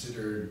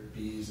considered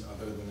bees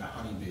other than the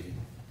honeybee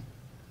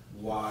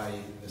why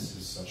this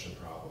is such a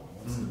problem?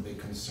 What's the big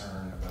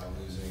concern about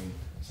losing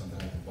something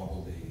like the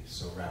bumblebee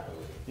so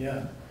rapidly?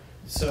 Yeah.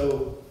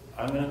 So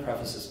I'm going to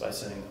preface this by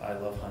saying I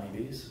love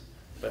honeybees.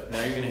 But now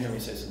you're going to hear me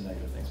say some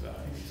negative things about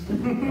honeybees.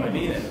 No, I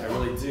mean it. I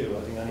really do.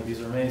 I think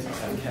honeybees are amazing.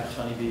 I've kept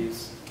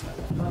honeybees. I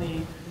love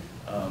honey.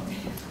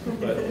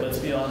 But let's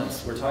be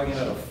honest. We're talking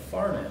about a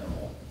farm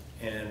animal,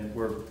 and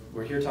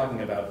we're here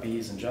talking about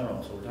bees in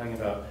general. So we're talking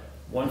about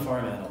one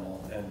farm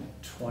animal and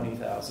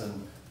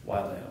 20,000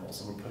 wild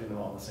animals, and we're putting them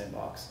all in the same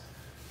box.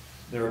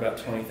 There are about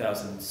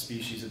 20,000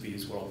 species of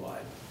bees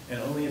worldwide, and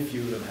only a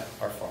few of them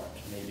are farmed,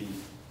 maybe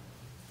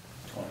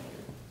 20 or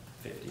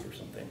 50 or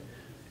something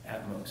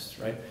at most,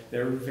 right?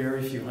 There are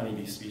very few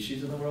honeybee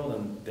species in the world,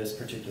 and this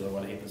particular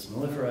one, Apis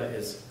mellifera,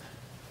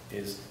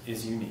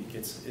 is unique.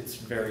 It's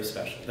very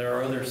special. There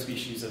are other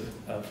species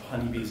of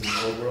honeybees in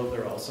the old world that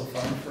are also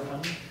farmed for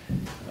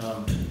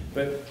honey.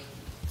 But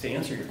to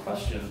answer your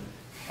question,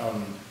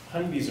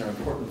 honeybees are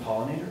important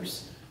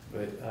pollinators,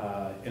 but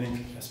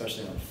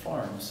especially on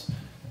farms.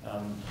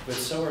 But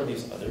so are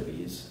these other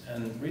bees,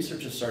 and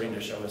research is starting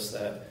to show us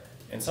that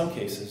in some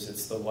cases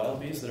it's the wild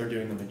bees that are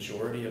doing the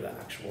majority of the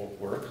actual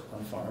work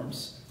on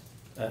farms,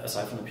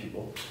 aside from the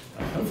people,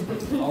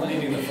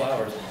 pollinating the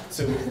flowers.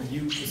 So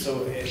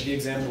the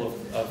example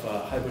of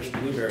highbush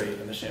blueberry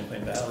in the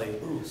Champlain Valley,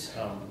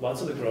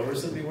 lots of the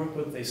growers that we work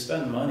with, they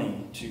spend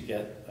money to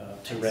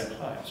get to rent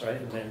hives, right?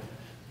 And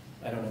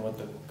I don't know what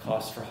the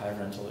cost for hive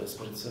rental is,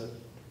 but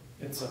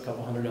it's a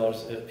couple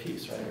 $100 a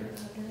piece, right?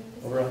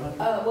 Over $100?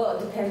 Well,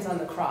 it depends on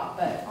the crop,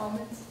 but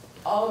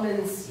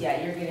almonds,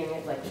 yeah, you're getting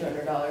it like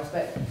 $200.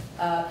 But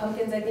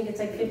pumpkins, I think it's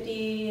like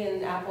 50,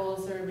 and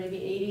apples are maybe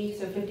 80.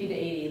 So 50 to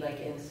 80, like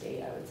in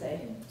state, I would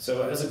say.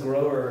 So as a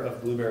grower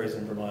of blueberries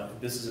in Vermont,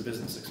 this is a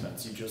business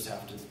expense. You just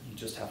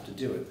have to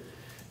do it.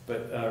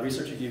 But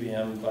research at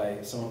UVM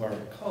by some of our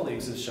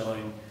colleagues is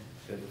showing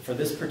that for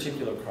this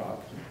particular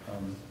crop,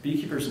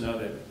 beekeepers know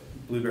that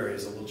blueberry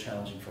is a little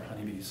challenging for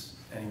honeybees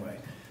anyway.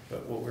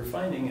 But what we're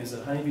finding is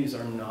that honeybees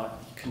are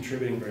not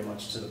contributing very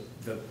much to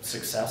the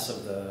success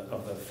of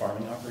the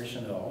farming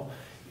operation at all.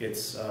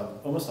 It's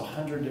almost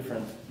 100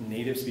 different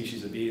native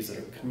species of bees that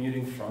are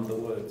commuting from the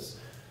woods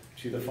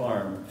to the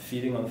farm,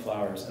 feeding on the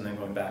flowers, and then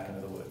going back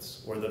into the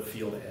woods or the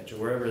field edge or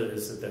wherever it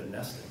is that they're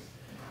nesting.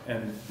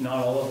 And not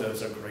all of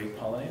those are great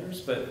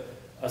pollinators, but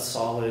a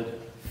solid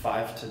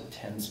 5 to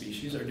 10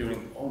 species are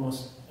doing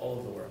almost all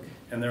of the work.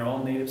 And they're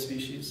all native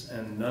species,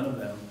 and none of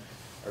them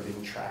are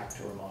being tracked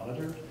or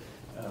monitored.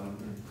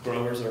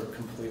 Growers are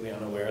completely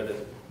unaware that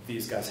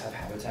these guys have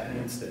habitat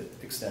needs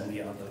that extend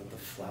beyond the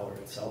flower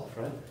itself,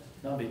 right?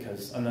 Not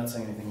because, I'm not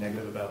saying anything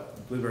negative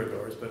about blueberry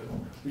growers, but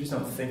we just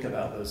don't think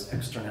about those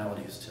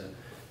externalities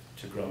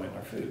to growing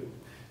our food.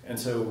 And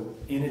so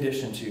in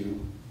addition to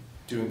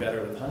doing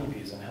better with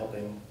honeybees and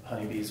helping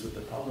honeybees with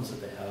the problems that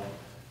they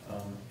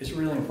have, it's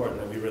really important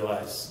that we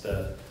realize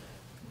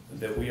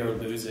that we are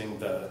losing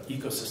the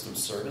ecosystem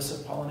service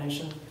of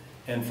pollination.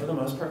 And for the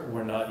most part,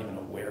 we're not even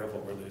aware of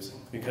what we're losing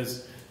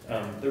because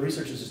the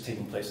research is just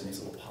taking place in these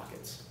little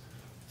pockets.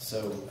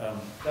 So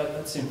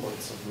that's the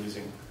importance of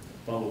losing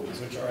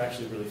bumblebees, which are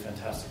actually really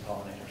fantastic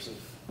pollinators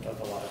of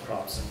a lot of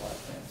crops and wild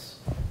plants.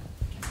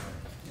 Yeah.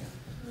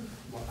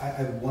 Well, I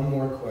have one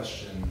more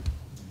question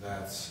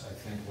that I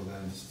think will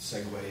then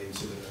segue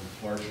into the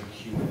larger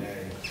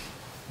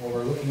Q&A. When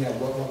we're looking at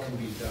what can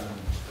be done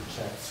to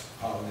protect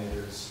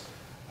pollinators,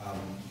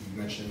 you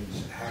mentioned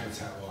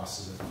habitat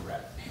loss as a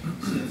threat.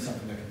 So that's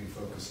something that can be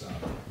focused on.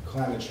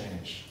 Climate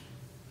change,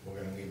 we're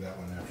going to leave that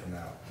one there for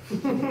now.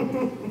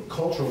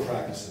 Cultural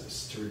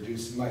practices to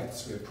reduce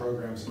mites. We have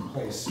programs in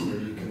place where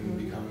you can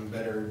become a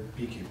better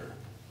beekeeper.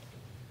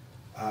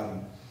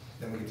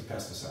 Then we get to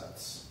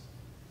pesticides,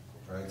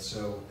 right?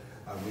 So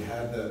we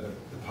had the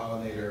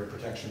Pollinator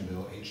Protection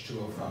Bill,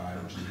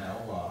 H205, which is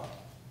now law,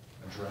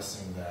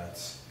 addressing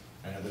that.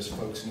 I know there's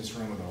folks in this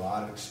room with a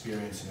lot of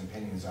experience and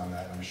opinions on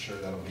that. I'm sure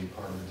that'll be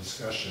part of the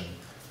discussion.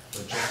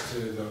 But just to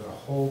the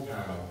whole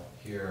panel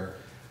here,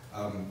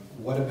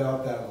 what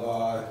about that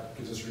law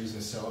gives us reason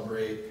to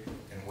celebrate,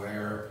 and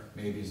where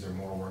maybe is there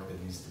more work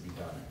that needs to be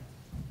done?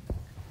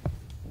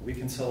 We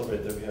can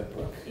celebrate that we have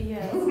Brooke.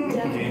 Yes, Gainfully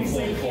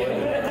definitely. employed in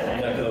the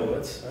neck of the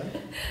woods, right?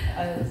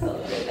 I would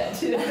celebrate that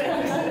too.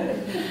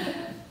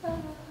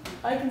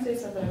 I can say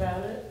something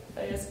about it,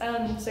 I guess.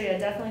 So yeah,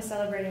 definitely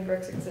celebrating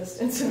Brooke's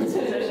existence in this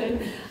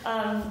position,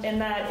 in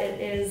that it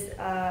is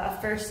a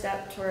first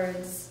step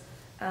towards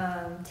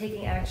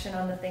taking action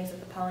on the things that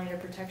the Pollinator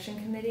Protection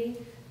Committee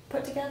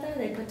put together.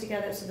 They put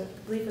together, so the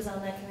Belief is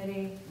on that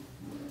committee.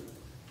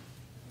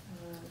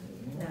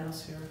 Anyone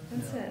else here?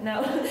 That's it.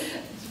 No,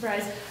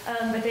 surprise.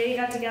 But they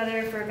got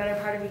together for a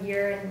better part of a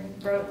year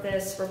and wrote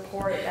this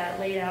report that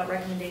laid out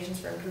recommendations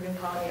for improving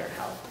pollinator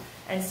health.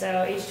 And so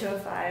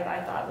H205,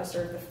 I thought, was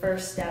sort of the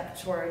first step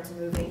towards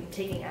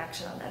taking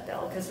action on that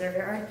bill, because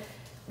there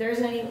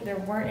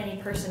weren't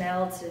any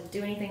personnel to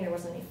do anything. There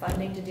wasn't any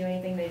funding to do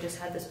anything. They just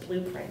had this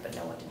blueprint, but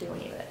no one to do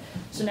any of it.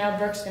 So now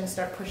Brooke's going to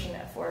start pushing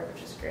that forward,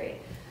 which is great.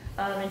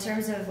 In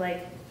terms of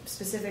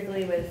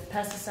specifically with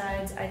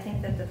pesticides, I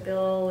think that the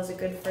bill was a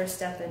good first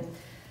step in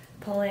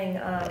pulling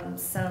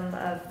some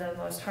of the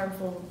most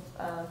harmful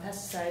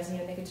pesticides,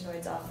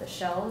 neonicotinoids, off the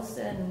shelves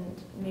and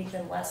make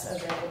them less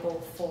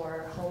available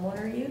for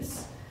homeowner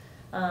use.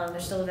 They're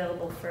still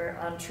available for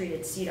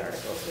untreated seed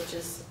articles,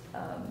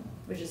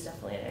 which is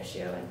definitely an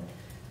issue and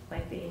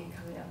might be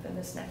coming up in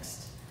this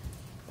next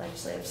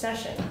legislative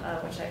session,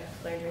 which I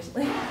learned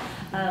recently.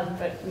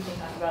 But we can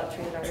talk about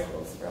treated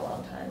articles for a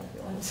long time if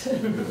you want.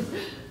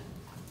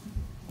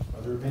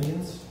 Other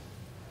opinions?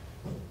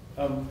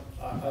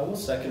 I will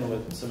second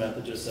what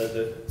Samantha just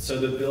said. So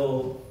the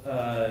bill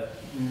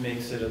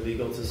makes it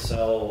illegal to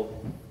sell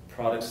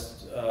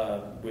products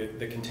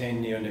that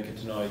contain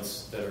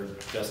neonicotinoids that are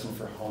destined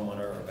for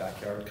homeowner or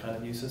backyard kind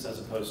of uses, as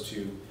opposed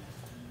to,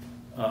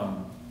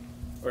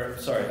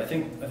 I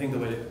think the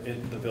way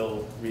the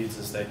bill reads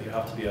is that you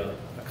have to be a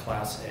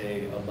Class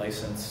A, a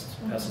licensed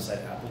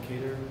pesticide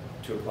applicator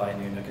to apply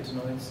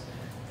neonicotinoids,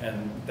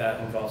 and that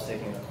involves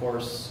taking a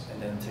course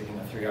and then taking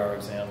a 3-hour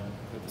exam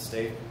with the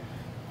state.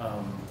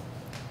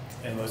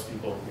 And most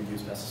people who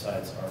use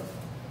pesticides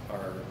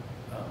are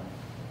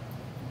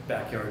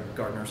backyard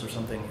gardeners or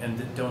something,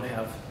 and don't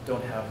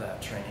have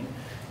that training.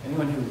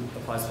 Anyone who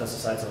applies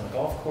pesticides on a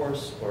golf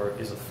course, or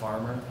is a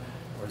farmer,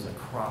 or is a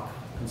crop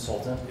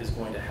consultant, is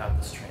going to have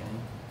this training.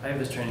 I have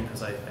this training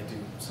because I do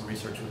some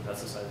research with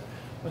pesticides.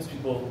 Most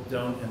people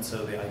don't, and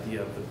so the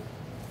idea of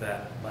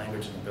that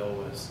language in the bill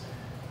was,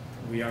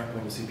 we aren't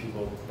going to see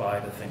people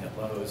buy the thing at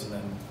Lowe's and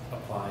then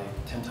apply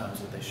 10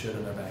 times what they should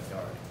in their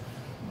backyard,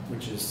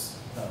 which is,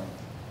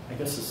 I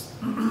guess,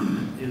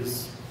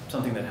 is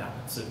something that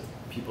happens. That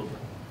people,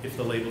 if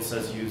the label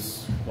says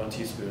use 1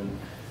 teaspoon,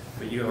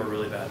 but you have a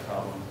really bad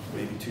problem,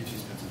 maybe 2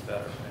 teaspoons is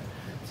better,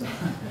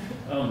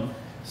 right?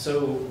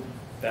 So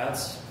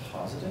that's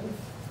positive,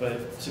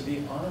 but to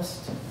be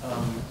honest,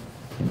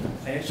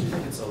 I actually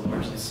think it's a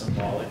largely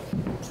symbolic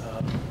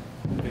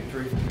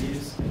victory for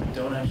bees. I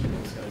don't actually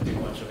think it's going to do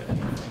much of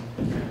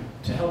anything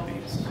to help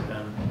bees. And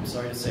I'm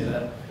sorry to say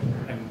that.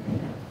 I'm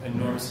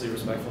enormously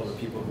respectful of the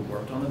people who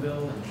worked on the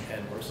bill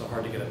and worked so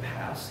hard to get it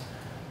passed.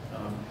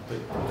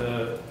 But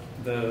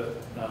the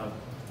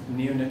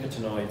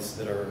neonicotinoids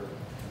that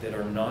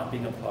are not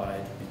being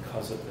applied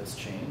because of this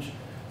change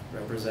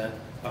represent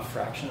a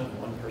fraction of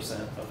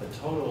 1% of the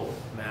total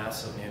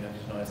mass of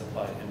neonicotinoids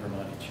applied in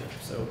Vermont each year.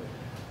 So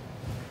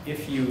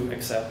if you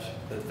accept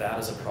that that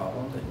is a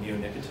problem, that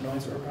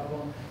neonicotinoids are a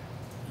problem,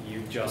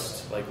 you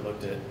just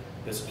looked at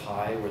this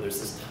pie where there's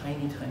this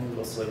tiny, tiny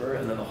little sliver,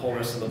 and then the whole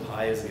rest of the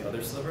pie is the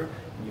other sliver,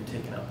 and you've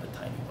taken out the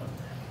tiny one.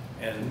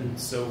 And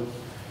so,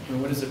 I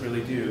mean, what does it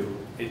really do?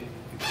 It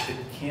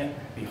can't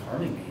be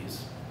harming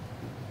bees.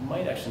 It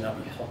might actually not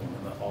be helping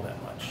them all that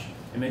much.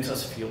 It makes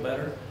us feel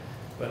better,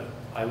 but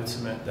I would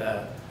submit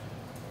that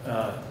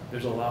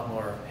there's a lot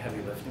more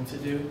heavy lifting to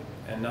do,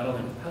 and not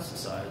only with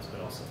pesticides,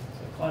 but also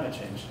with climate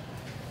change.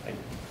 I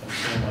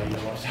understand why you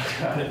don't want to talk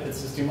about it.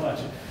 It's just too much.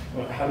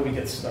 How do we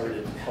get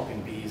started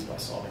helping bees by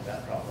solving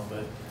that problem?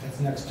 But that's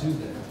next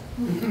Tuesday.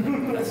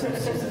 That's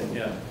next Tuesday,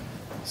 yeah.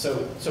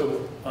 So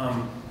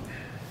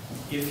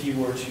if you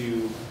were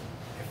to,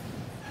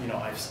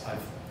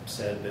 I've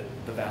said that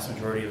the vast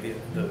majority of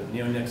the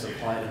neonics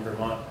applied in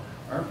Vermont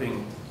aren't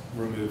being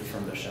removed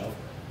from the shelf.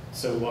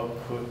 So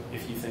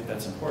if you think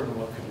that's important,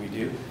 what could we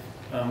do?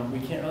 We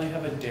can't really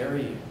have a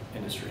dairy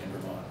industry in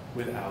Vermont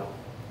without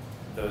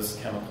those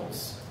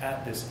chemicals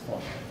at this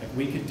point.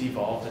 We could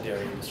devolve the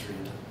dairy industry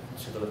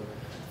to the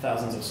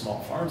thousands of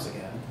small farms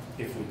again,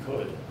 if we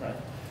could, right?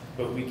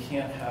 But we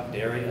can't have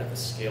dairy at the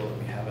scale that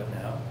we have it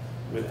now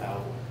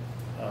without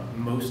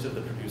most of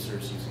the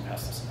producers using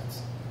pesticides.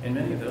 And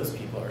many of those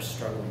people are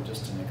struggling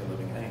just to make a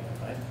living anyway,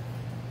 right?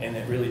 And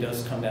it really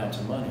does come down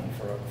to money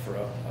for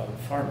a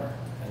farmer.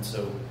 And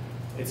so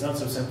it's not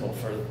so simple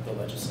for the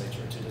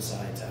legislature to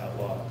decide to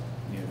outlaw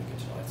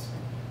neonicotinoids.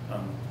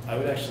 I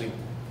would actually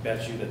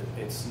bet you that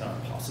it's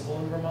not possible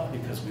in Vermont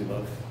because we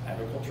love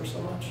agriculture so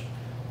much.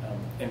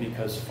 And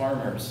because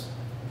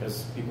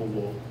people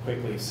will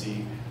quickly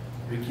see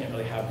we can't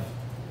really have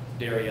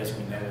dairy as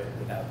we know it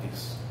without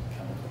these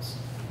chemicals.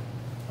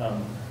 Are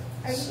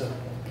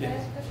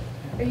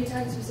you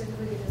talking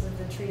specifically because of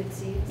the treated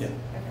seeds? Yeah.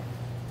 Okay.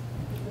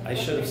 I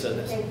should have said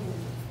this.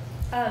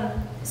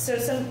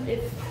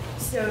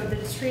 So the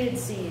treated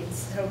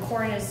seeds, so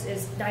corn is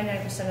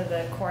 99% of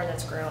the corn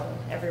that's grown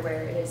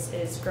everywhere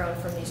is grown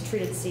from these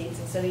treated seeds.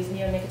 And so these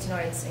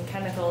neonicotinoids and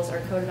chemicals are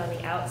coated on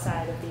the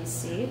outside of these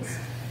seeds.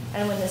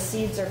 And when the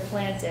seeds are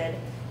planted,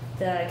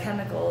 the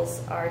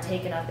chemicals are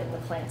taken up in the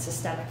plant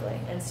systemically.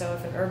 And so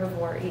if an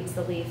herbivore eats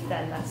the leaf,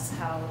 then that's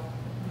how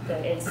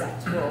the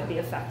insect will be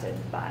affected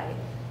by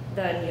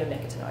the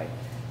neonicotinoid.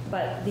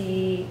 But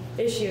the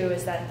issue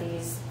is that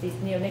these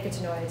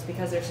neonicotinoids,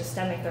 because they're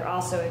systemic, they're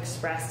also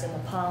expressed in the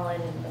pollen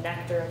and the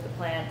nectar of the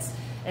plants.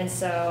 And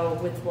so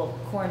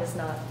corn is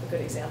not a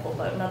good example,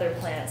 but in other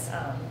plants,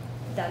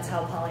 that's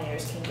how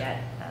pollinators can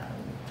get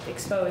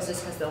exposed, is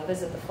because they'll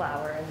visit the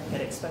flower and then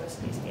get exposed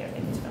to these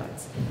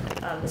neonicotinoids.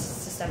 This is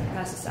systemic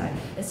pesticide.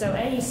 And so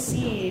any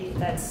seed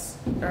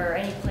or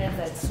any plant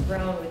that's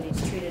grown with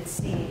these treated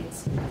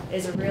seeds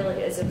is a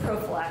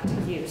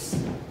prophylactic use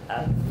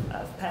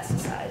of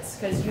pesticides,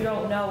 because you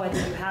don't know whether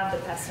you have the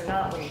pest or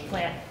not when you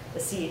plant the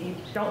seed. You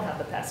don't have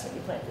the pest when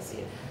you plant the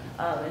seed.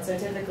 And so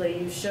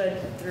typically you should,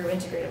 through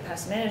integrated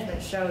pest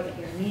management, show that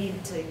you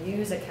need to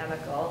use a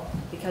chemical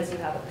because you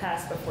have a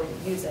pest before you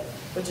use it,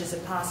 which is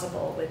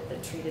impossible with the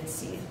treated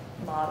seed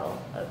model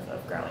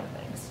of growing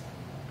things.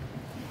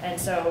 And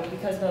so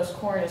because most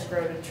corn is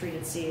grown in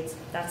treated seeds,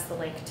 that's the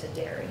link to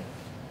dairy.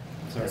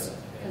 Sorry.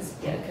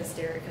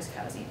 Because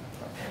cows eat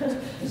pork.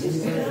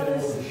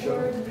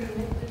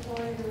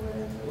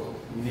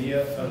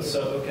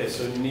 So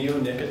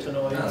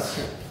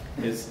neonicotinoids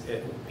is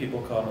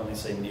people commonly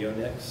say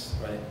neonics,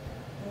 right?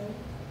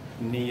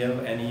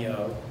 Neo,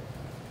 N-E-O,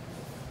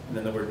 and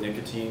then the word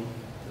nicotine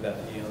without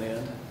the E on the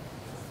end,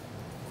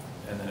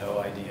 and then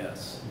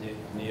O-I-D-S,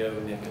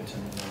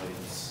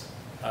 neonicotinoids.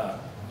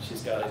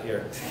 She's got it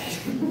here.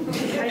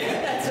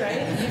 That's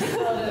right. You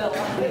spelled it a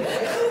lot.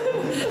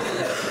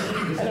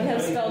 I don't have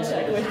a spell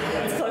check, but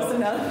it's close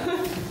enough.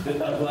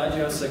 I'm glad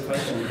you asked that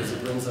question because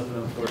it brings up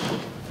an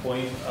important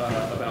point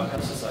about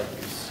pesticide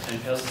use and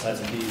pesticides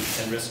and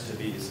bees and risk to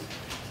bees.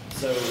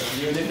 So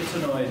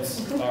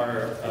neonicotinoids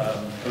are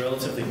a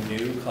relatively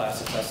new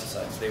class of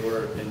pesticides. They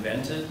were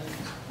invented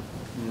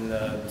in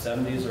the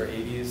 70s or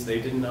 80s.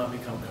 They did not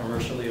become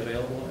commercially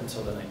available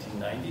until the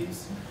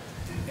 1990s.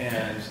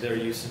 And their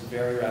use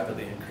very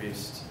rapidly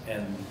increased,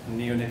 and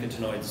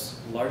neonicotinoids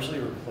largely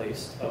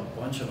replaced a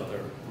bunch of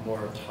other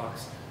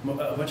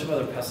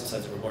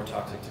pesticides that were more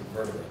toxic to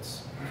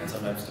vertebrates and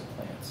sometimes to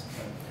plants.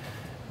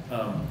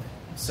 Right?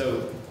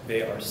 So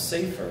they are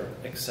safer,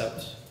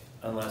 except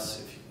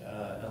unless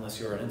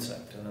you're an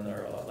insect, and then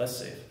they're a lot less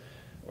safe,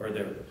 or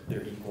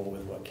they're equal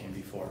with what came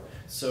before.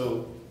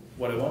 So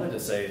what I wanted to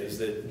say is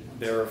that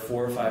there are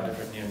 4 or 5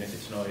 different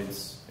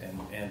neonicotinoids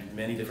and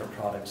many different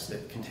products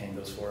that contain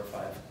those 4 or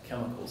 5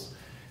 chemicals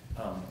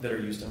that are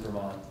used in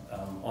Vermont.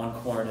 On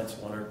corn, it's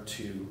 1 or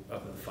 2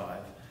 of the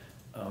 5.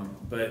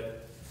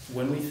 But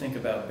when we think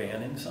about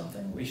banning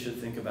something, we should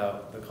think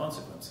about the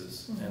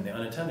consequences and the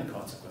unintended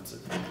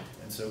consequences.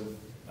 And so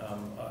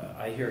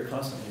I hear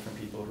constantly from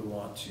people who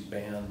want to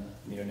ban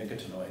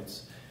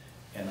neonicotinoids,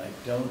 and I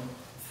don't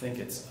think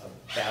it's a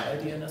bad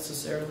idea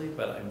necessarily,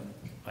 but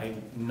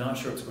I'm not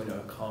sure it's going to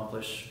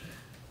accomplish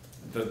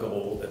the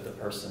goal that the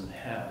person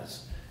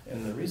has.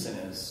 And the reason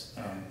is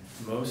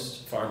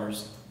most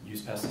farmers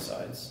use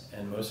pesticides,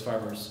 and most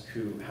farmers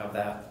who have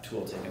that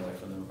tool taken away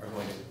from them are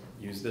going to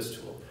use this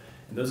tool.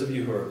 And those of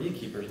you who are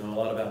beekeepers know a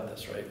lot about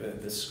this, right?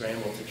 This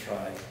scramble to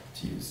try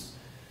to use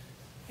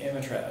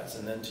amitraz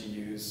and then to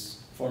use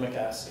formic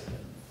acid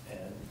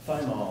and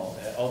thymol,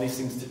 all these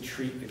things to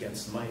treat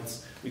against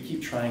mites. We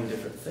keep trying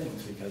different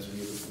things because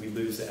we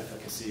lose the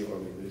efficacy or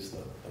we lose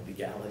the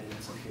legality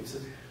in some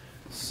cases.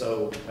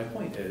 So my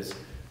point is,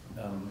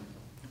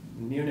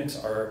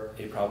 neonics are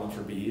a problem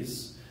for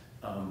bees,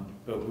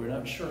 but we're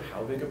not sure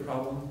how big a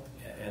problem,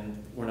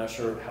 and we're not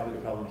sure how big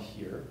a problem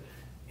here.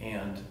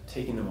 And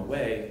taking them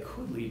away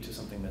could lead to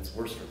something that's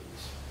worse for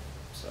bees.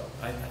 So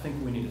I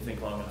think we need to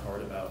think long and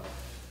hard about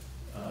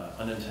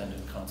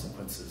unintended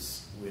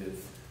consequences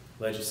with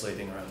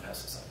legislating around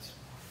pesticides.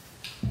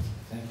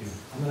 Thank you.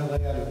 I'm going to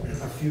lay out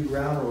a few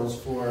ground rules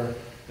for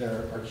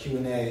our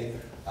Q&A.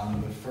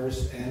 But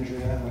first,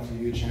 Andrea, I want to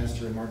give you a chance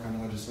to remark on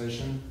the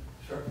legislation.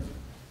 Sure.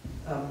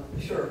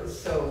 Sure.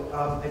 So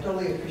I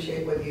totally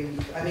appreciate what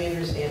I'm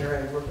Andrea Stander.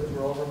 I work with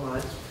Rural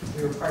Vermont.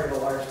 We were part of a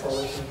large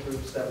coalition of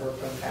groups that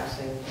worked on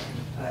passing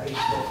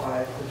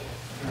H-45, which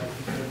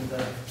became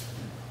the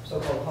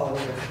so-called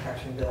Pollinator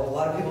Protection Bill. A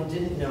lot of people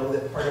didn't know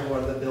that part of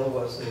what the bill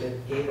was that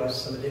it gave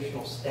us some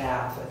additional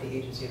staff at the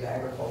Agency of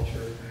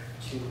Agriculture,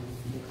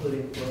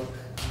 including Brooke,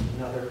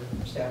 another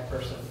staff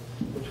person,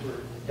 which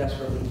were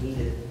desperately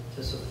needed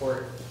to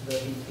support the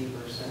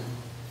beekeepers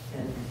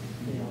and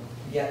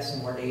get some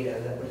more data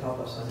that would help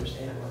us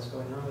understand what's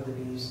going on with the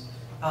bees.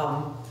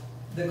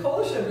 The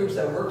coalition of groups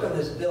that worked on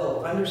this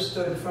bill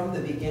understood from the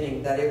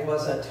beginning that it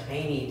was a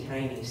tiny,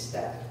 tiny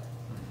step.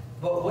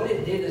 But what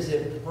it did is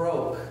it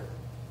broke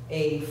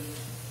a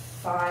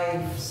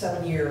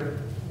 5-7 year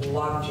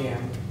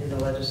logjam in the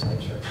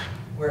legislature,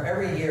 where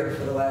every year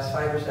for the last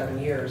 5 or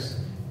 7 years,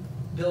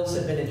 bills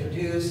had been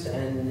introduced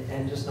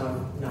and just not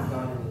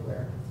gone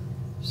anywhere.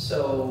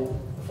 So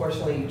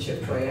fortunately,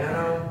 Chip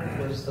Troiano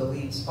was the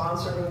lead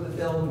sponsor of the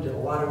bill, who did a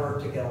lot of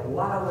work to get a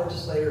lot of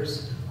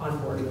legislators on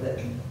board with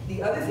it.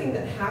 The other thing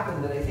that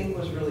happened that I think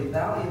was really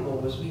valuable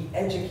was we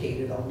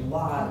educated a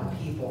lot of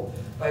people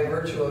by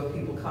virtue of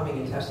people coming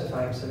and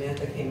testifying.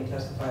 Samantha came and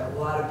testified. A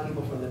lot of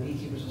people from the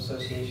Beekeepers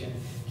Association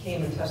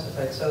came and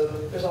testified. So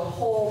there's a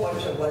whole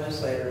bunch of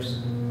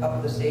legislators up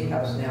at the State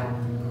House now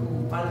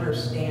who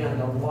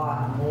understand a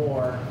lot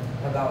more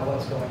about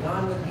what's going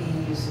on with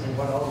bees and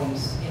what all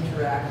these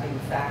interacting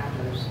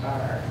factors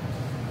are.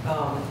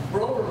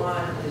 Rural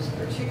Vermont is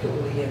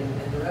particularly,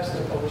 and the rest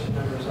of the coalition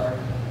members are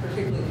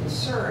particularly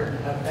concerned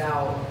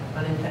about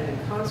unintended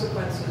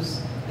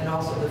consequences and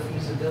also the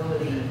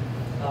feasibility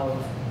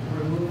of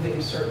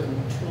removing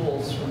certain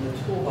tools from the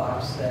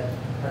toolbox that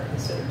are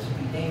considered to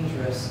be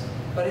dangerous.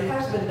 But it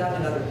has been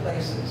done in other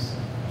places.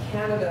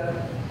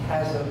 Canada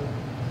has a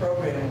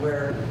program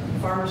where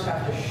farmers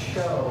have to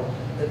show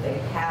that they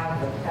have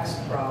the pest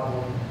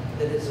problem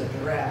that is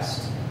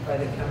addressed by by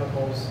the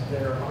chemicals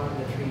that are on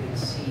the treated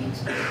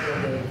seeds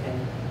before they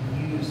can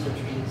use the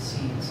treated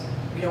seeds.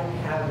 We don't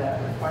have that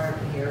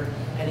requirement here.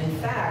 And in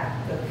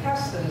fact, the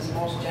pest that is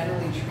most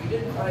generally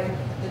treated by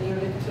the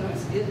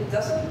neonicotinoids,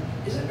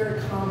 isn't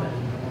very common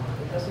anymore.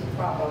 It doesn't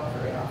crop up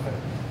very often.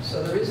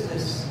 So there is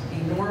this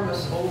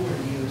enormous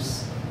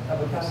overuse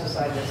of a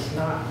pesticide that's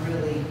not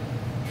really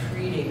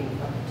treating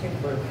a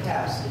particular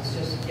pest. It's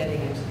just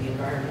getting into the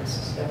environment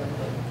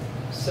systemically.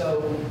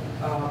 So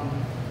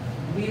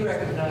we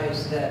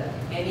recognize that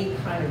any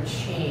kind of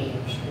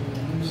change in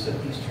the use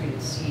of these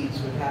treated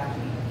seeds would have to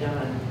be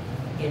done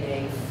in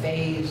a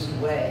phased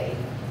way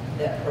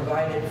that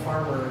provided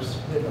farmers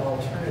with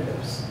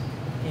alternatives,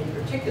 in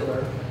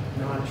particular,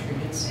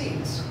 non-treated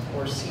seeds,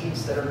 or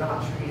seeds that are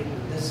not treated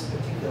with this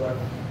particular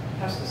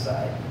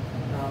pesticide.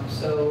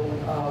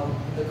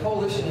 The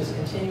coalition is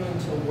continuing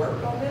to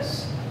work on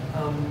this.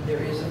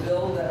 There is a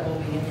bill that will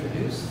be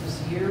introduced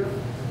this year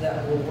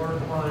that will work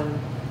on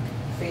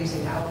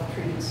phasing out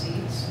treated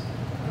seeds.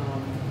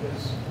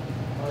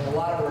 There's a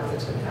lot of work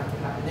that's going to have to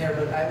happen there,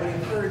 but I would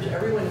encourage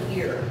everyone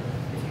here,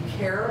 if you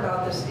care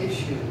about this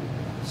issue,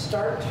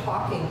 start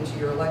talking to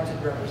your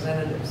elected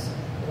representatives.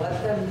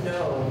 Let them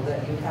know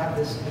that you have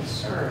this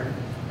concern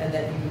and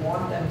that you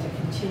want them to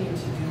continue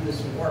to do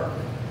this work.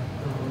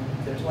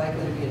 There's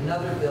likely to be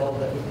another bill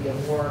that would be a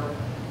more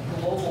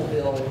global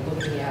bill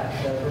looking at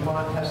the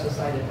Vermont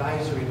Pesticide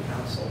Advisory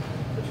Council,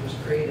 which was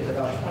created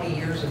about 20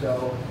 years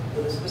ago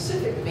with a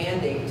specific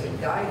mandate to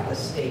guide the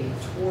state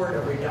toward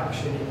a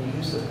reduction in the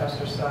use of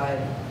pesticide,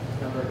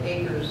 number of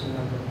acres, and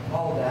number of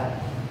all of that.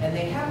 And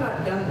they have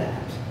not done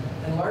that.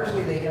 And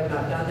largely they have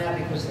not done that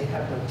because they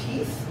have no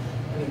teeth.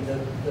 I mean,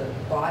 the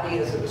body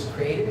as it was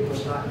created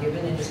was not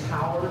given any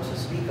power to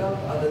speak of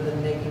other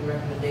than making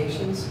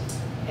recommendations.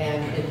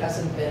 And it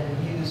hasn't been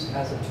used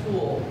as a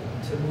tool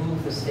to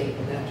move the state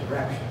in that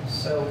direction.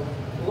 So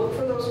look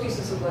for those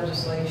pieces of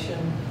legislation.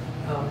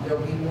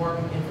 There'll be more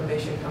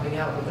information coming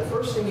out. But the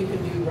first thing you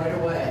can do right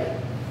away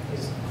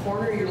is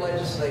corner your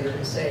legislator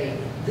and say,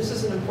 this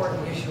is an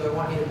important issue. I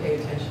want you to pay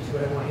attention to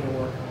it. I want you to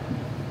work on it.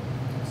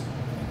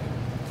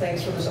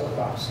 Thanks for the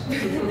soapbox.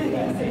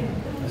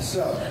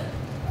 So,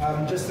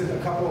 just a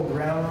couple of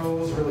ground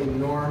rules, really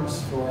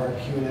norms for our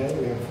Q&A.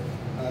 We have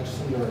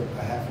just under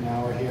a half an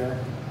hour here.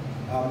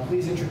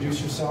 Please introduce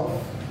yourself.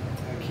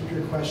 Keep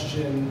your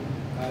question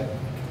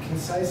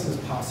concise as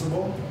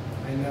possible.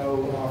 I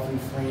know often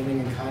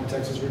framing and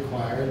context is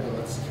required, but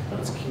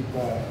let's keep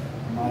a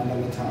mind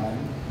on the time.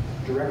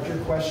 Direct your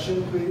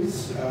question,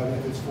 please,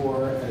 if it's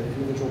for an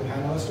individual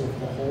panelist or for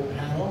the whole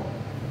panel.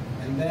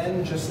 And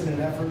then, just in an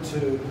effort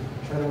to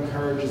try to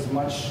encourage as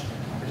much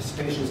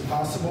participation as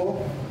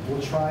possible,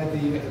 we'll try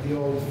the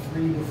old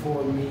 3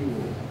 before me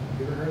rule.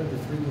 You ever heard of the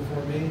 3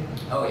 before me?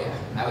 Oh yeah,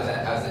 I was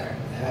there.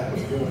 Yeah, it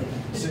was good.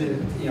 So,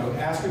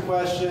 ask a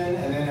question,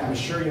 and then I'm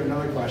sure you have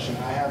another question.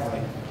 I have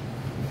like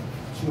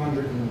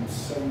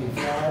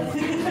 275.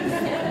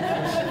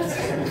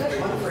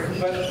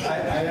 But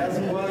I ask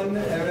one, and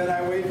then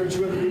I wait for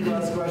 2 or 3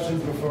 plus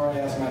questions before I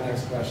ask my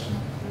next question.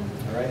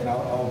 All right, and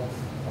I'll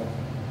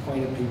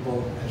point at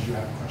people as you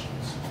have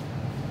questions.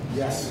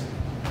 Yes?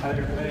 Hi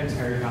there, my name is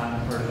Harry Kahn.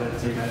 I'm part of the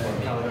team at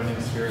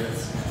Caledonian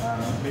Spirits.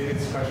 Maybe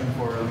it's a question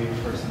for a lead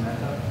person.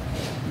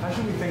 How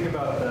should we think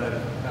about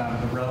the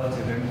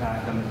relative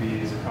impact on the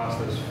bees across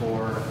those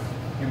 4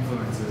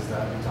 influences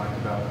that we talked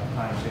about: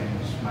 climate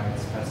change,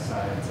 mites,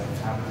 pesticides, and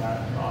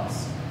habitat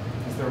loss?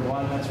 Is there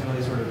one that's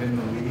really sort of in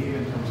the lead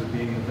in terms of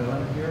being the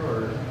villain here,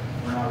 or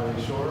we're not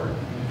really sure?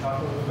 Can you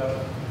talk a little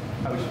about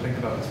how we should think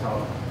about this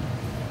problem?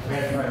 We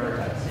have to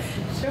prioritize.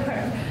 Sure.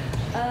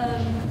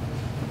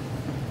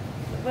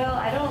 Well,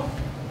 I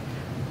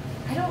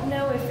don't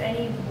know if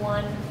any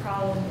one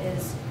problem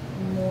is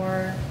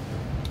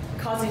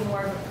causing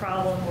more of a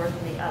problem more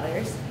than the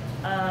others.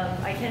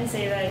 I can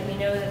say that we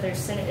know that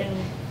and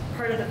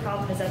part of the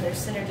problem is that there's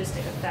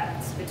synergistic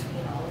effects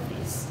between all of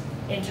these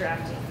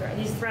interacting threats.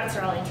 These threats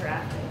are all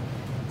interacting.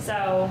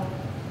 So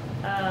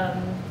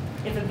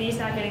if a bee's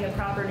not getting the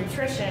proper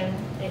nutrition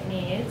it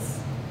needs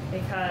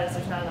because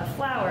there's not enough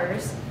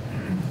flowers,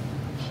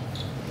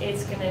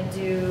 it's going to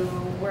do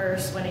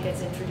worse when it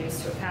gets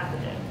introduced to a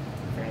pathogen,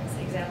 for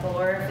example.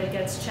 Or if it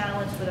gets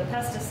challenged with a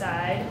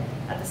pesticide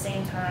at the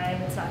same time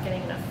it's not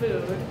getting enough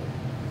food.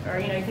 Or,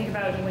 you think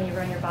about when you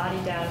run your body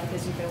down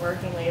because you've been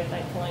working late at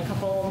night, pulling a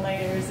couple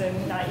all-nighters and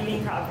not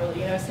eating properly,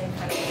 same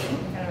kind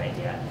of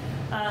idea.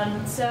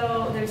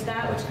 So there's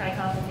that, which kind of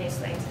complicates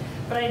things.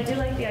 But I do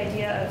like the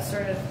idea of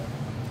sort of,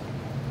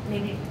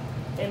 maybe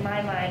in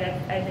my mind,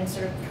 I've been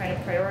sort of trying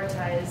to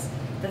prioritize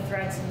the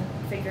threats and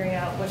figuring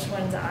out which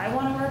ones I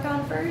want to work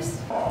on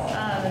first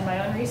in my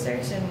own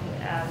research. And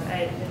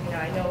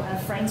I know I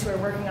have friends who are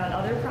working on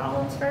other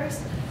problems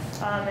first.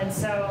 And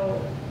so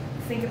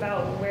think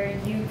about where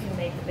you can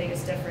make the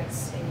biggest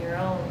difference in your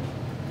own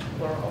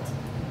world.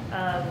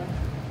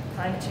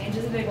 Climate change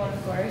is a big one,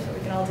 of course, but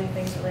we can all do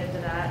things related to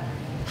that.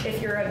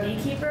 If you're a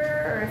beekeeper,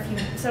 or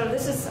so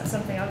this is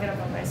something, I'll get up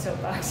on my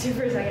soapbox here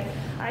for a second.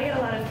 I get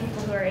a lot of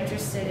people who are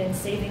interested in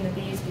saving the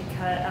bees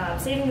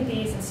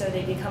and so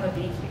they become a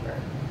beekeeper.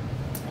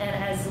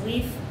 And as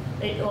Leaf,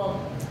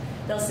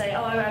 they'll say,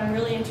 oh, I'm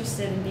really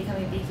interested in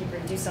becoming a beekeeper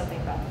to do something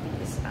about the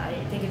bees. I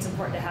think it's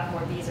important to have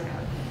more bees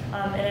around.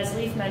 And as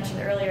Leaf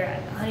mentioned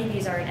earlier,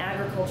 honeybees are an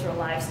agricultural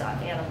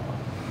livestock animal.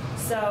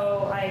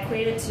 So I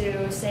equate it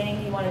to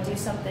saying you want to do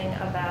something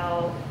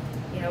about,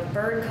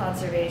 bird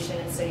conservation,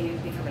 and so you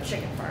become a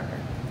chicken farmer.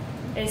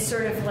 It's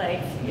sort of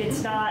like,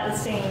 it's not the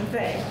same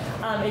thing.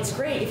 It's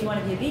great if you want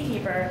to be a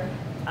beekeeper,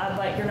 but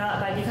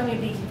by becoming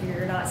a beekeeper,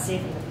 you're not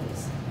saving the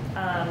bees.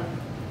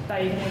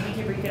 By becoming a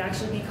beekeeper, you could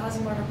actually be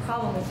causing more of a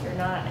problem if you're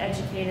not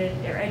educated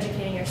or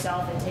educating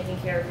yourself and taking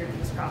care of your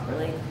bees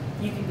properly.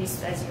 You could be,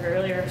 as you heard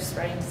earlier,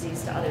 spreading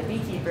disease to other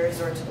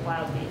beekeepers or to the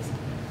wild bees.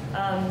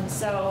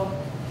 So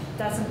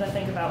that's something to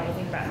think about when you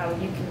think about how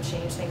you can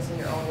change things in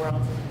your own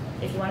world.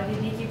 If you want to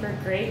be a beekeeper,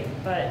 great,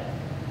 but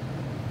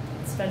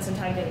spend some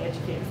time getting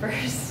educated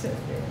first.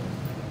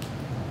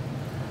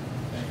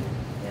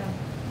 Yeah.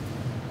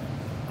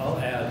 I'll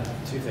add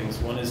two things.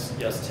 One is,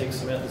 yes, take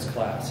Samantha's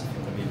class if you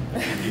want to be a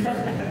beekeeper.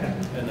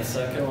 And the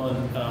second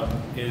one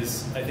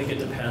is, I think it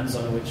depends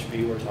on which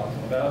bee we're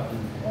talking about.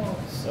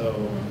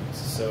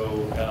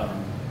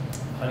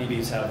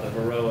 Honeybees have the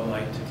varroa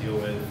mite to deal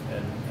with,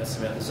 and as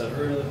Samantha said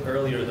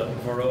earlier, the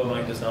varroa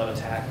mite does not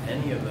attack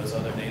any of those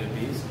other native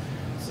bees,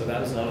 so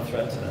that is not a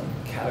threat to them.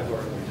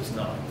 Categorically does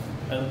not.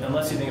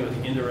 Unless you think about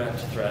the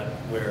indirect threat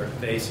where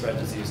they spread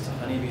disease to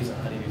honeybees and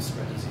honeybees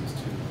spread disease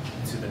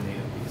to the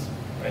native bees,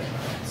 right?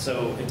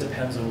 So it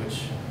depends on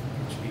which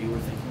bee we're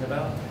thinking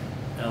about.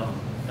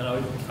 And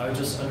I would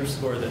just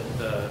underscore that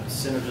the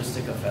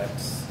synergistic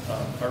effects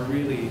are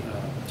really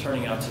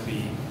turning out to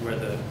be where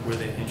the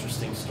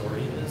interesting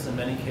story is in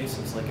many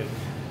cases. Like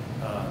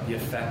the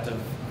effect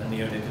of a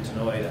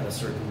neonicotinoid at a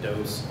certain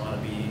dose on a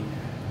bee,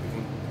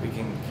 we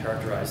can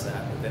characterize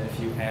that. But then if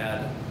you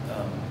add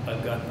a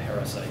gut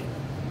parasite,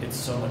 it's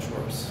so much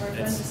worse.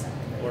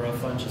 Or a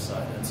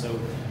fungicide. And so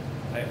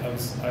I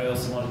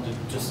also wanted to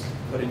just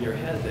put in your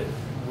head that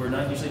we're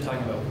not usually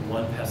talking about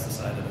one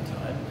pesticide at a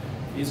time.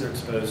 Bees are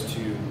exposed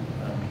to,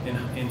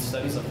 in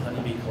studies of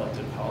honeybee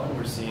collected pollen,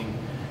 we're seeing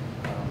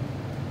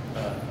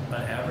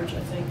on average,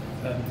 I think,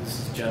 this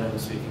is generally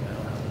speaking, I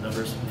don't have the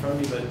numbers in front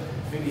of me, but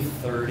maybe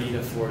 30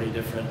 to 40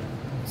 different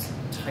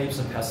types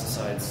of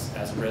pesticides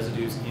as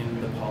residues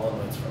in the pollen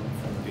loads from the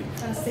bee.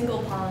 A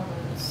single pollen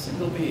load.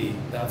 Single bee,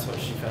 that's what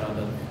she found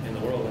in the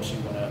world when she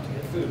went out to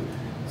get food.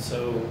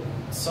 So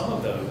some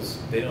of those,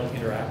 they don't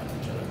interact with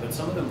each other, but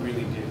some of them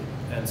really do.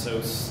 And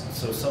so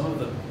some of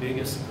the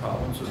biggest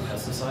problems with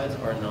pesticides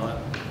are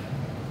not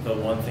the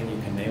one thing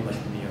you can name, like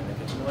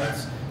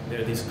neonicotinoids.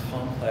 They're these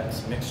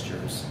complex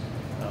mixtures.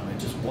 And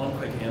just one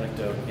quick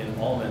anecdote, in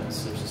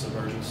almonds, there's this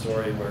emerging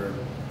story where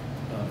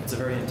it's a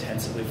very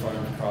intensively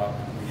farmed crop.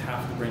 We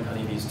have to bring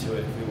honeybees to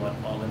it if we want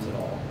almonds at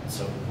all.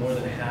 So more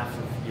than half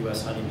of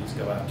U.S. honeybees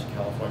go out to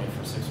California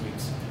for 6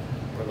 weeks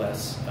or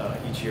less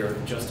each year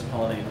just to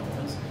pollinate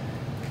almonds.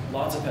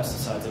 Lots of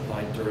pesticides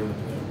applied during the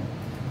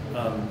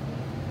bloom.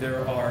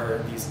 There are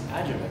these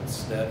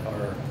adjuvants that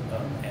are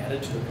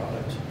added to the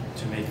product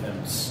to make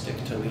them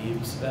stick to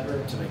leaves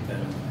better, to make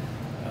them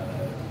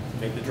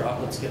make the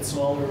droplets get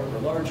smaller or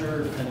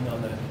larger, depending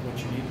on what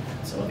you need.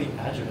 Some of the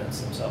adjuvants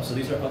themselves, so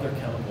these are other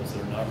chemicals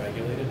that are not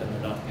regulated and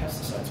they're not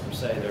pesticides per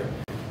se. They're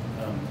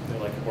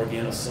like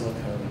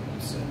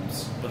organosilicones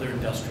and other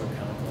industrial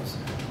chemicals.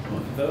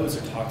 Those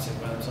are toxic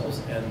by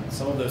themselves, and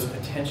some of those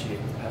potentiate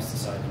the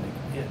pesticide to make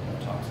it more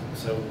toxic.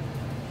 So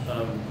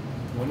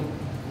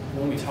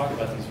when we talk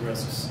about these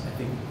risks, I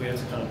think we have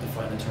to kind of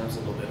define the terms a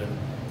little bit. And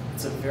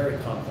it's a very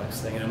complex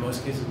thing, and in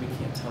most cases, we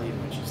can't tell you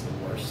which is the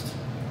worst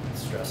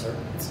stressor.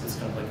 It's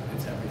kind of like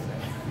it's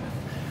everything.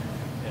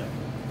 Yeah.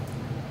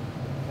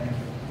 Thank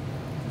you.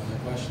 Other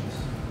questions?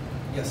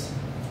 Yes.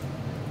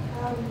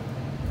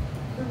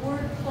 The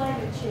word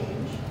climate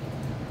change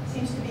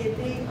seems to be a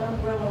big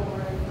umbrella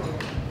word here,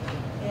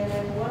 and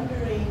I'm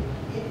wondering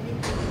if you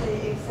could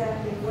say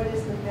exactly what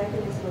is the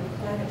mechanism of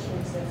climate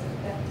change that's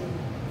affecting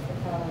the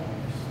pollinators.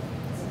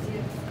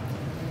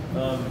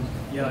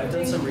 Yeah, I've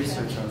done some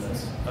research on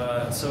this.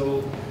 I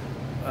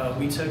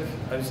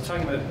was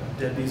talking about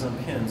dead bees on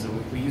pins,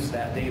 and we used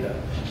that data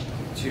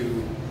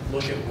to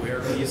look at where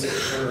bees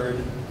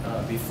occurred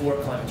before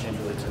climate change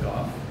really took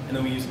off. And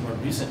then we used more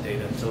recent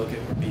data to look at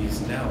where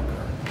bees now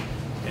occur.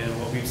 And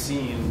what we've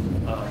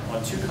seen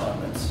on 2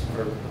 continents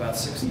for about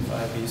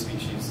 65 bee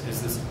species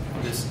is this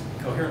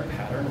coherent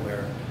pattern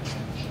where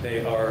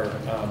they are,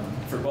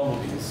 for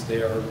bumblebees,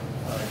 they are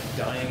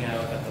dying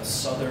out at the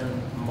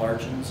southern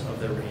margins of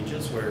their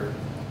ranges where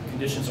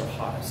conditions are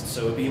hottest.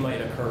 So a bee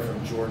might occur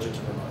from Georgia to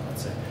Vermont,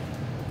 let's say.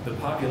 The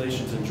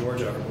populations in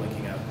Georgia are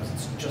blinking out because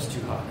it's just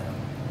too hot now.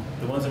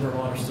 The ones in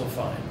Vermont are still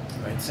fine,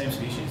 right? Same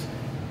species.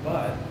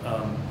 But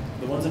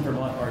the ones in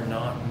Vermont are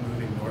not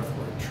moving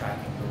northward,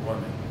 tracking the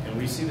warming. And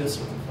we see this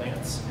with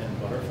plants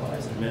and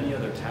butterflies and many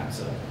other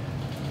taxa.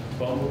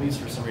 Bumblebees,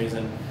 for some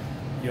reason,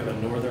 you have a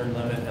northern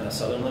limit and a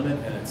southern limit,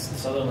 and it's the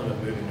southern limit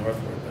moving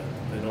northward, but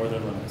the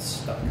northern limit is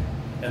stuck.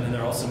 And then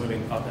they're also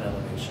moving up in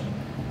elevation.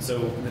 So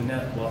the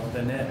net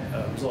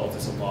result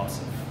is a loss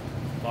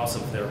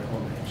of their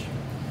home range.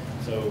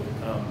 So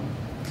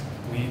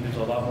there's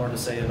a lot more to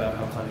say about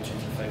how climate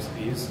change affects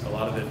bees, a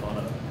lot of it on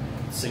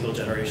a single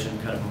generation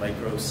kind of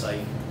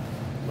micro-site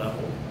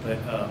level. But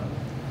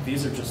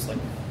these are just like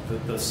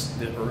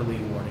the early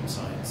warning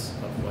signs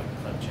of what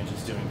climate change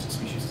is doing to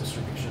species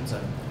distributions.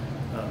 And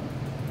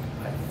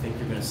I think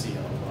you're going to see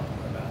a lot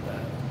more about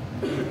that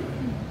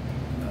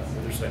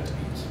with respect to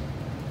bees.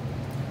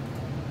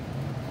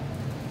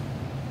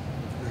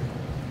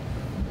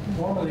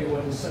 Normally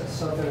when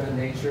something in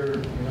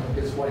nature,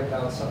 gets wiped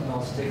out, something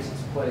else takes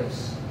its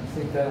place. You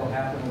think that'll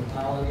happen with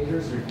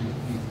pollinators, or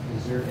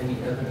is there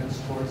any evidence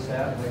towards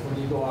that? Like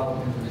when you go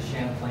out into the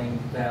Champlain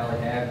Valley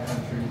ag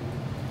country,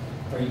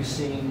 are you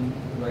seeing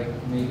like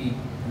maybe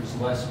there's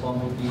less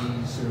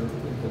bumblebees,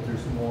 but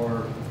there's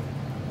more,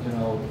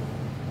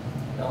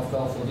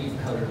 alfalfa leaf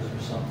cutters or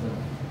something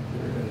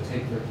that are going to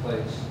take their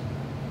place?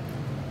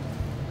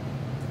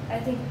 I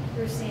think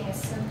we're seeing a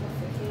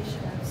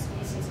simplification of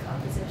species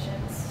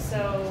compositions.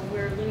 So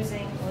we're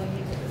losing, well,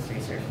 you did this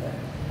research, but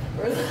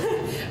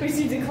we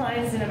see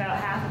declines in about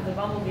half of the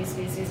bumblebee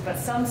species, but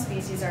some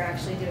species are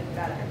actually doing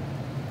better.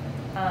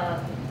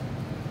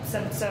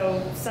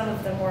 So some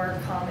of the more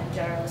common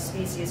generalist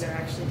species are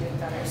actually doing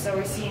better. So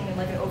we're seeing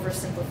like an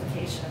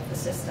oversimplification of the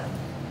system,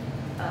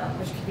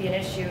 which could be an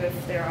issue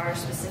if there are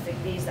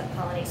specific bees that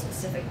pollinate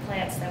specific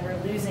plants, then we're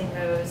losing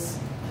those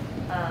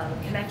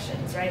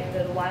connections, right?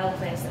 The wild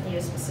plants that need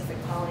a specific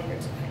pollinator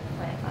to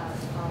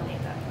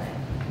pollinate that plant.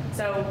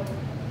 So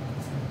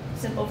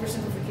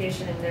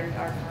oversimplification, and there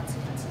are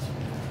consequences for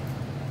that.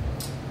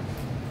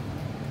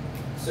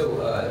 So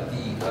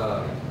the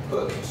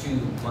hook to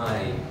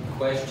my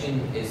question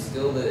is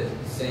still the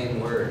same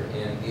word,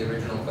 and the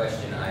original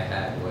question I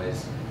had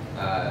was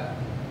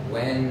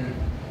when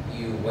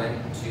you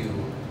went to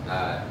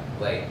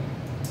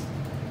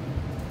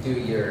do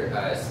your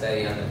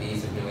study on the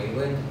bees of New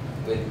England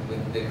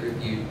with the group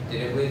you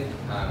did it with,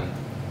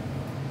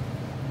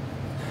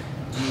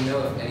 do you know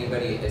if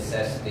anybody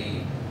assessed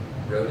the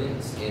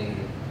rodents in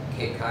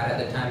Cape Cod at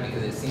the time?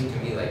 Because it seemed to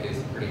me like it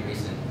was pretty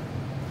recent,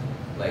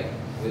 like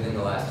within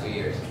the last 2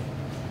 years.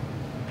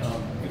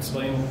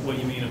 Explain what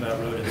you mean about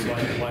rodents,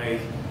 why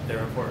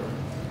they're important.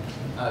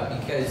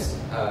 Because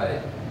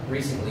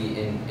recently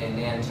in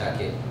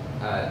Nantucket,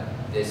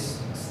 this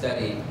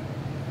study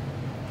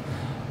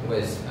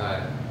was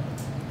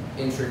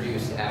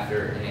introduced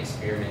after an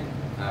experiment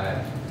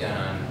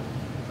done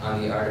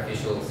on the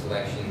artificial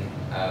selection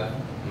of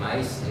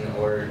mice in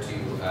order to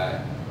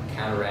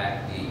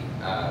counteract the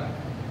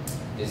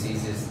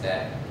diseases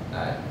that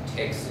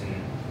ticks and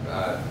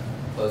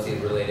closely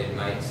related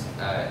mites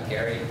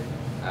carry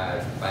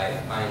by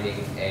finding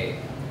I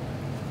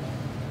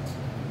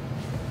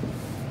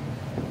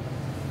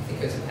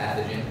think it's a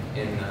pathogen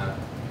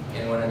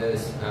in one of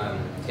those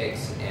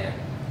ticks,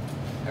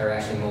 or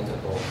actually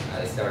multiple.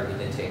 They started with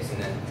the ticks,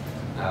 and then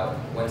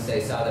once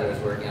they saw that it was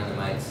working on the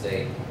mites,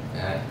 they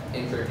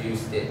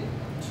introduced it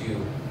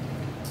to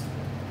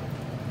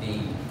the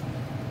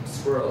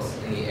squirrels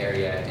in the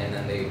area, and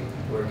then they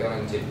were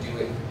going to do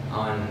it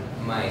on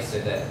mice so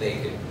that they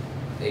could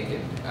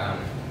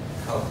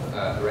help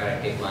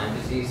eradicate Lyme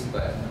disease.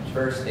 But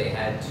first they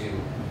had to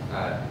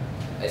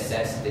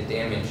assess the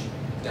damage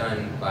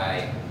done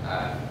by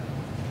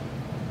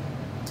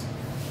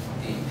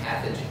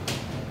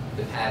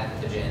the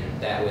pathogen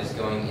that was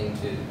going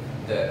into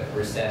the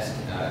recessed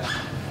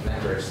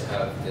members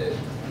of the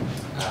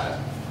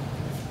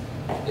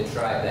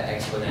tribe that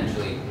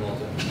exponentially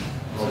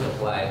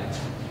multiplied.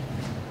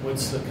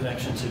 What's the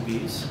connection to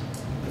bees?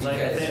 Because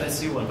I think I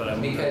see one, but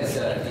I'm because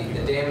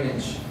the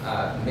damage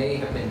may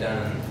have been done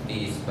on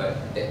bees, but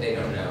they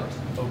don't know.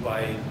 Oh,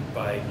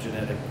 by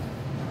genetic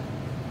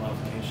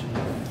modification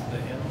of the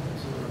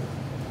animals, or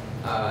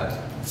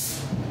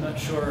I'm not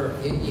sure.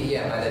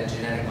 Yeah, by the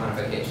genetic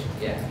modification.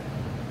 Yeah.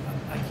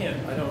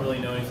 I don't really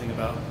know anything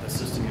about the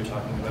system you're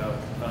talking about.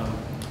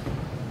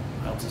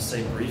 I'll just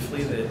say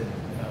briefly that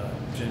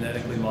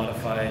genetically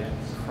modified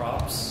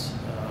crops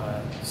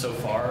so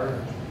far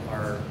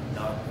are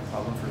not a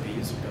problem for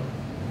bees. We don't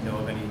know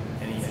of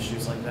any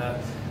issues like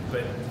that.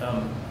 But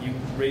you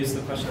raised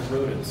the question of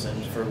rodents,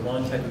 and for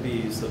one type of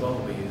bees, the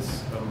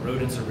bumblebees,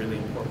 rodents are really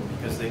important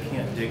because they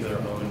can't dig their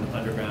own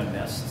underground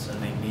nests,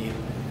 and they need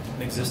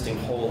an existing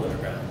hole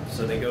underground.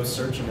 So they go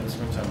searching in the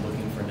springtime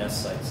looking for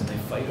nest sites, and they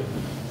fight over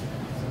them.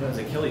 Sometimes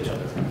they kill each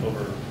other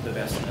over the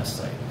best nest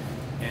site.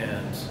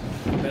 And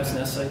the best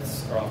nest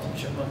sites are often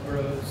chipmunk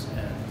burrows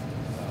and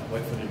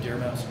white-footed deer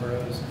mouse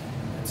burrows.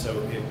 And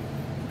so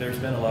there's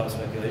been a lot of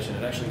speculation.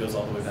 It actually goes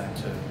all the way back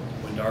to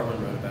when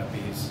Darwin wrote about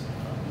bees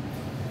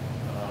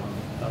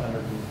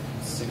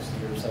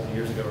 160 or 70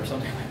 years ago or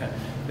something like that,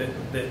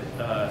 that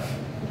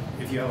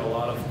if you have a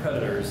lot of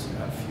predators, you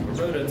have fewer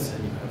rodents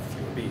and you have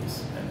fewer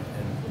bees. And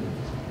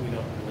we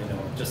don't really know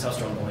just how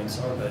strong the links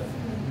are, but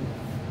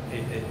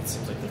it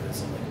seems like there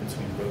is a link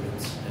between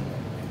rodents and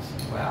bumblebees.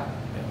 Wow.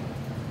 Yeah.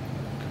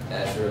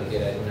 That's really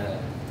good. I didn't know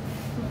that.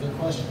 Other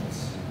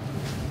questions?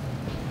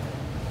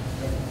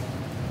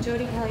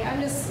 Jody Kelly,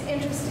 I'm just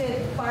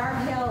interested, Bar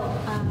Hill,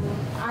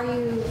 are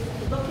you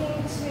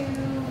looking to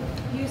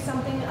use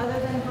something other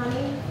than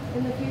honey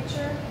in the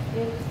future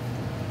if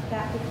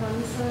that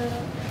becomes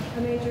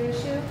a major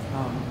issue?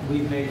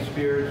 We've made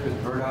spears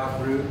with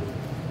burdock root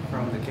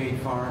from the Kate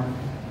Farm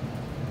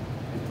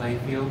in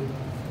Plainfield.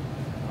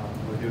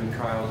 We're doing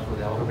trials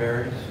with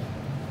elderberries.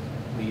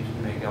 We used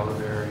to make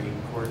elderberry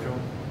cordial.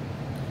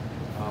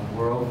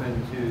 We're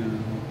open to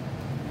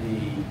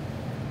the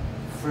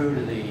fruit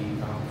of the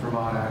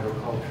Vermont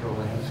agricultural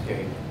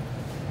landscape.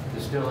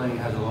 Distilling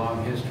has a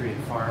long history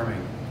in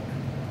farming,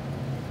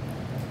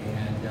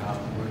 and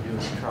we're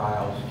doing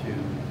trials to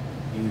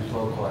use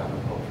local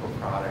agricultural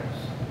products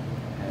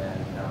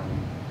and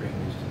bring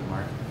these to the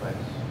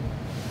marketplace.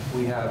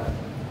 We have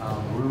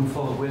a room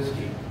full of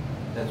whiskey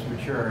that's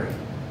maturing,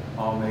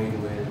 all made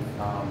with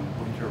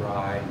winter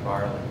rye and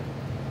barley.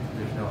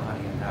 There's no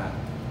honey in that.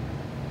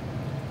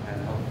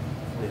 And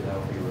hopefully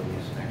that'll be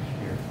released next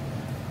year.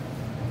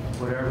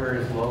 Whatever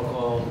is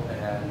local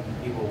and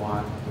people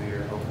want,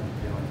 we're open to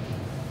doing.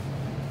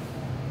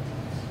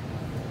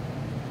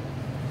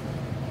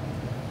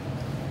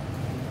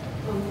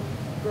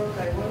 Brooke,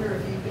 I wonder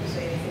if you could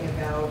say anything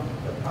about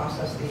the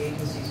process the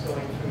agency's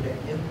going through to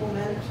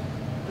implement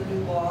the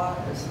new law.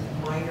 As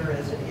minor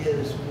as it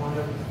is, one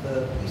of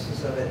the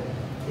pieces of it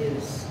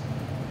is,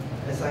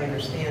 as I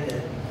understand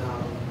it,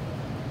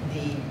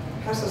 the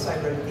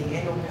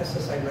annual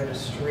pesticide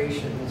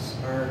registrations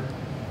are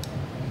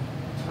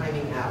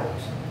timing out.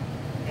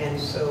 And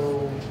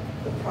so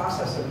the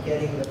process of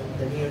getting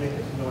the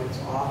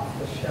neonicotinoids off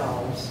the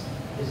shelves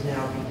is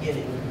now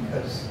beginning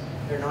because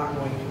they're not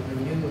going to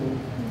renew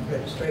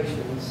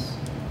registrations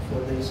for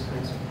these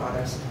kinds of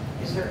products.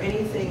 Is there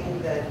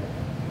anything that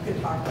you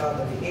could talk about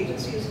that the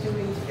agency is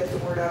doing to get the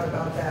word out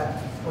about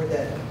that, or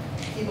that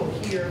people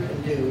here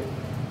can do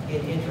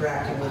in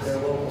interacting with their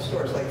local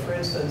stores? Like, for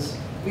instance,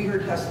 we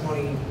heard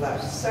testimony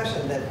last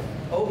session that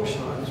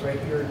Aubuchon's right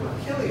here in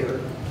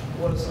Montpelier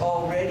was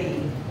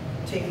already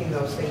taking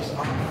those things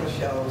off the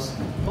shelves,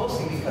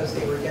 mostly because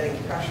they were getting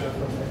pressure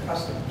from their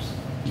customers.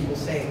 People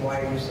saying,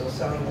 why are you still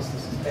selling this?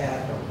 This is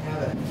bad, don't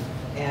have it.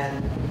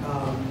 And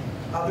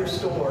other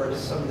stores,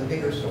 some of the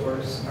bigger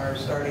stores, are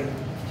starting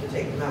to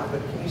take them out.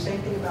 But can you say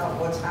anything about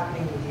what's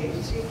happening with the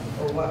agency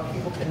or what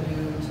people can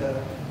do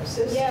to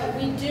assist? Yeah,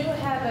 we do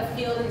have a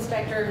field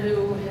inspector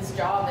who his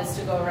job is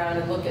to go around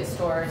and look at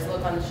stores,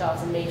 look on the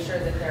shelves, and make sure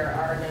that there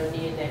are no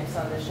neonics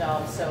on the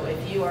shelves. So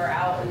if you are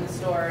out in the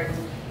store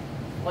and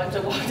want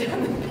to walk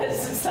down the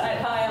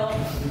pesticide aisle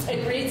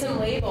and read some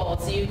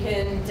labels, you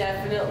can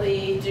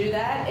definitely do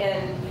that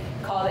and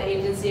call the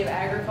Agency of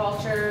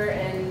Agriculture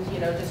and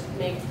just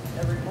make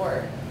a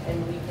report,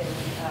 and we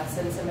can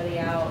send somebody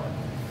out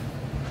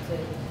to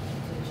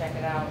check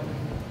it out and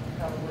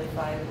probably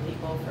fine the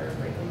people for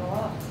breaking the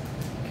law.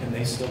 Can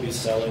they still be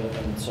selling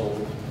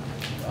unsold?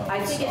 I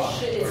think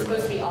it's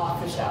supposed to be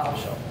off the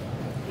shelf.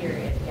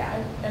 Period.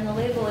 Yeah. And the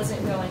label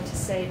isn't going to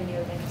say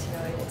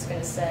neonicotinoid, it's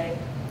going to say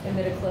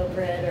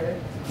imidacloprid or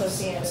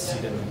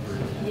clothianidin.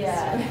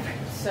 Yeah.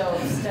 So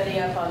study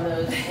up on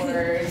those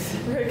words.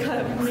 We're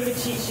kind of make a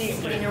cheat sheet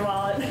and put in your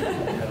wallet.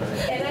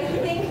 And I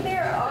think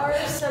there are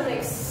some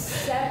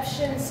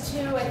exceptions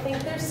too. I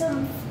think there's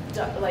some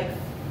like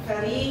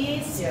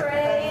flea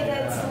spray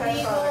that's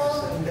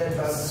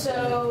legal.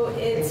 So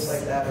it's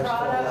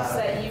products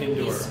that you would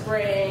be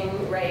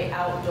spraying right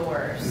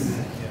outdoors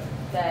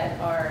that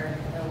are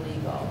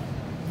illegal.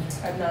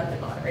 I'm not the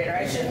moderator.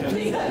 I shouldn't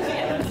be.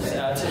 Just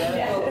add to that.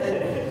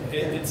 Yeah.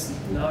 It's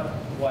not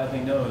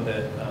widely known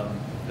that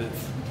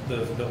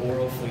the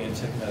oral flea and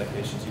tick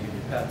medications you give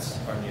your pets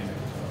are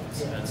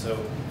neonicotinoids. And so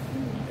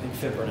I think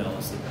fipronil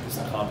is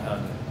the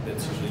compound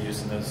that's usually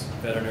used in those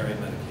veterinary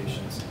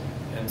medications.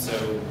 And so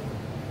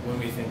when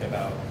we think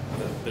about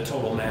the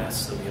total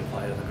mass that we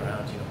apply to the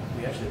ground,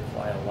 we actually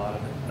apply a lot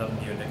of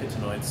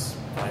neonicotinoids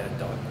via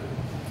dog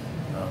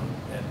food.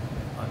 And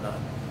I'm not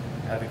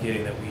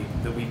advocating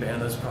that we ban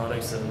those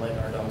products and let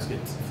our dogs get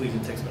fleas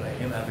and ticks, but I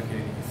am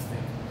advocating that you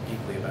think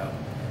deeply about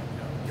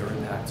your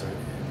impacts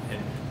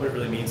and what it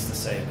really means to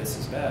say this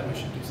is bad, we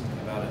should do something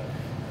about it.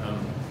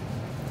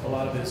 A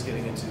lot of it is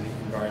getting into the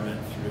environment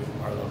through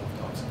our love of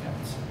dogs and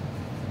cats.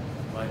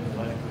 Mine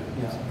included.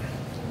 Yeah.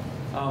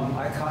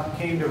 I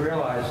came to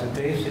realize that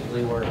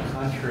basically we're a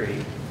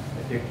country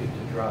addicted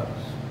to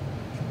drugs.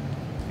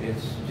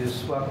 It's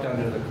just swept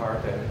under the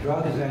carpet. A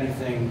drug is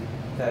anything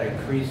that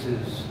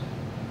increases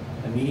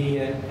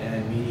immediate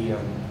and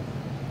medium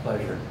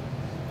pleasure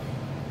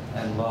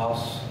and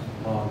loss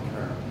long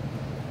term.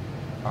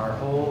 Our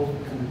whole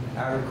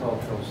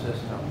agricultural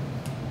system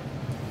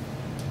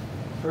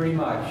pretty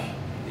much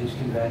is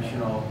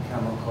conventional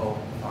chemical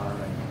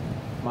farming.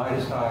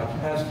 Miticides,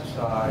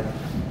 pesticides,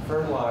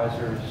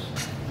 fertilizers,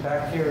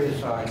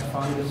 bactericides,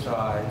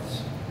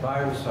 fungicides,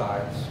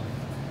 virucides.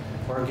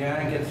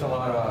 Organic gets a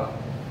lot of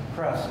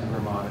press in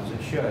Vermont, as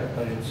it should,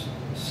 but it's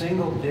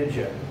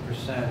single-digit %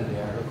 of the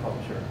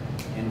agriculture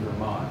in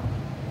Vermont.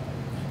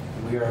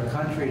 We are a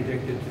country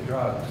addicted to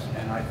drugs,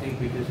 and I think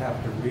we just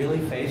have to really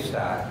face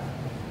that.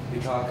 We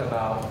talk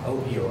about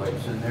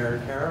opioids, and they're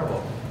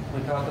terrible.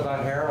 We talk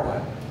about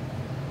heroin.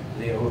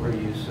 the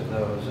overuse of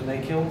those, and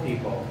they kill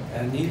people.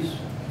 And these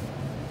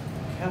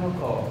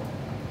chemical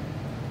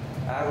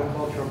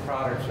agricultural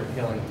products are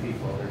killing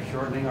people. They're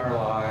shortening our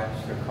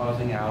lives, they're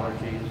causing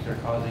allergies, they're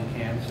causing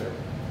cancer.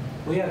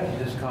 We have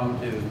to just come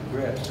to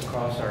grips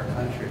across our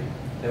country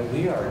that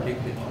we are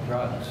addicted to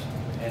drugs,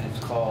 and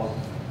it's called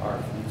our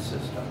food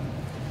system.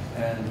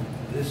 And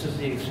this is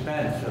the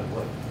expense of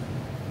what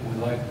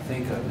we like to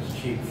think of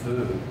as cheap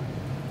food.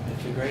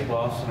 It's a great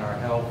loss in our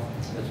health,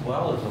 as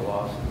well as a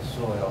loss of the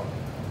soil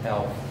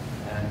health.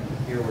 And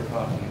here we're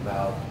talking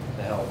about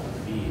the health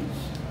of the bees.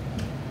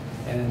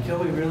 And until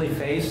we really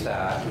face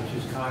that,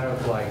 which is kind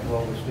of like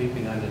what we're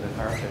sweeping under the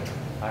carpet,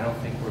 I don't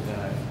think we're going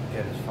to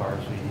get as far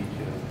as we need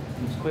to,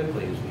 as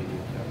quickly as we need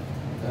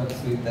to. Don't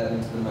sweep that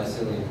into the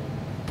mycelium.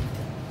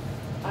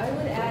 I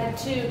would add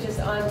too, just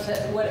on to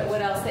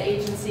what else the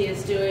agency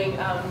is doing.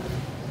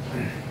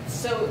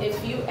 So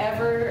if you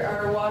ever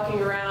are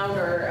walking around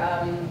or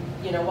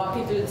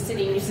walking through the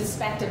city and you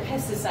suspect a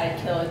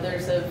pesticide kill,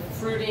 there's a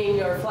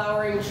fruiting or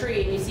flowering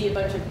tree and you see a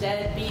bunch of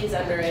dead bees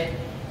under it,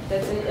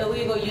 that's an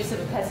illegal use of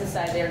a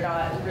pesticide. They're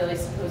not really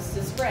supposed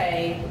to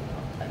spray.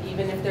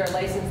 Even if they're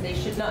licensed, they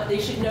should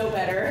know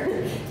better.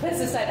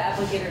 Pesticide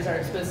applicators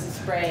aren't supposed to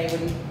spray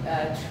when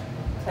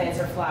plants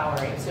are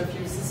flowering. So if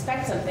you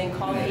suspect something,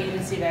 call the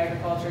Agency of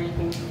Agriculture. You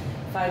can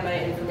find my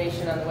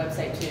information on the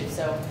website too.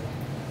 So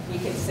we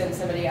could send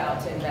somebody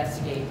out to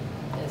investigate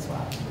as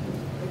well.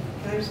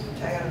 Can I just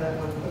tag on that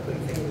one quickly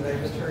thing that I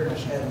just heard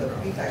at the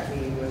PPAC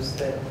meeting was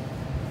that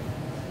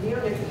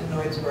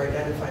neonicotinoids were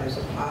identified as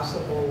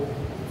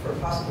for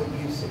possible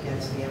use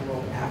against the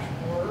emerald ash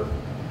borer.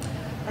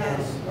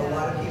 And a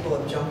lot of people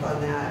have jumped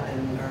on that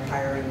and are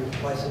hiring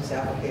licensed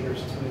applicators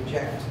to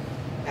inject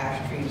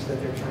ash trees that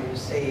they're trying to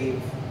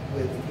save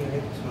with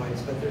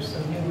neonicotinoids. But there's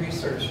some new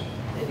research to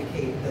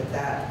indicate that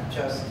that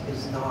just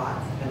is not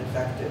an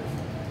effective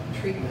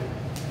treatment.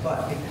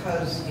 But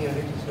because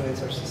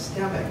neonicotinoids are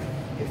systemic,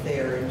 if they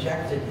are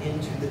injected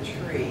into the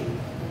tree,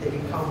 they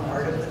become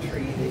part of the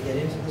tree, they get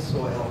into the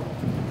soil,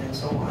 and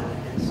so on.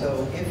 And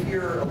so if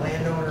you're a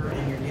landowner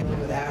and you're dealing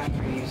with ash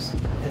trees,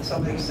 and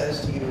somebody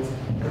says to you,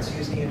 let's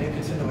use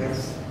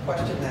neonicotinoids,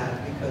 question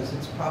that, because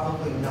it's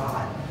probably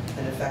not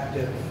an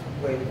effective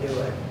way to do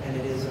it, and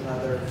it is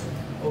another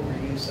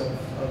overuse of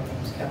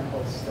these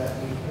chemicals that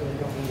we really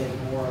don't need any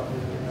more of in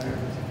the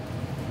environment.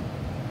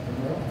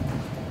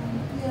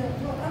 Yeah,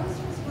 well, I was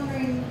just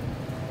wondering,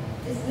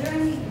 is there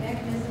any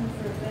mechanism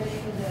for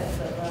vetting the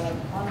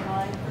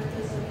online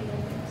purchase of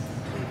neonics?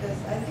 Because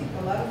I think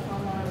a lot of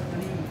homeowners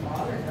don't even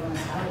bother going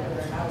out of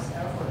their house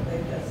ever.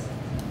 They just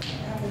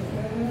have it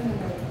in and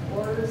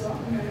order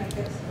something and it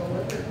gets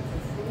delivered for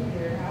free to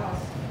their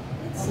house.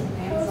 It's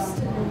supposed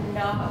to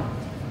not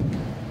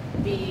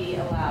be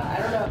allowed. I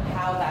don't know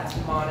how that's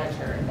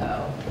monitored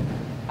though.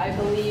 I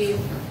believe,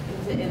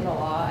 is it in the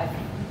law?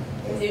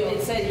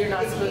 It said you're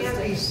not supposed to. It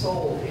can't be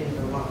sold in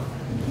Vermont.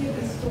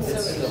 So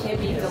it can't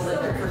be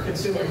delivered for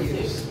consumer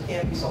use. It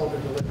can't be sold or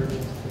delivered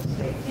into the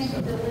state. It can't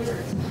be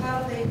delivered. So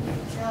how do they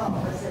tell?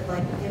 Is it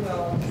like,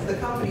 well, the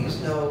companies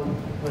know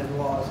when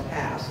laws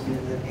pass, and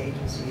then the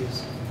agency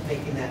is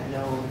making that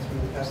known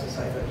through the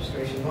pesticide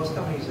registration. Most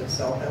companies that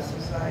sell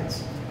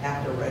pesticides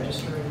have to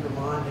register in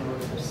Vermont in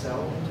order to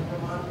sell into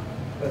Vermont,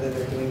 whether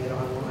they're doing it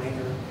online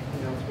or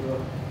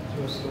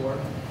through a store.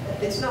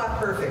 It's not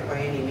perfect by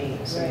any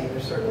means. I mean,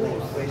 there's certainly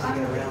ways to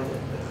get around it.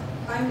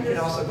 But you can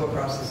also go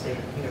across the state.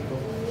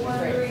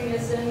 Wondering,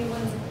 is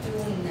anyone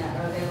doing that?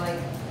 Are they like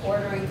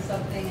ordering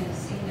something and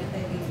seeing if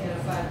they can get a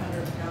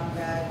 500-pound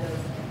bag of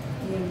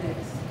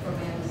neonics from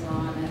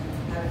Amazon and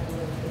have it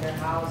delivered to their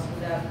house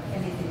without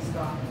anything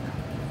stopping them?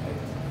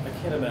 I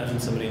can't imagine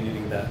somebody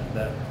needing that.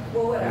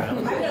 Well, whatever.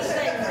 I'm just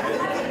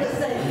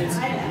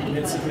saying.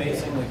 It's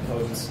amazingly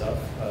potent stuff.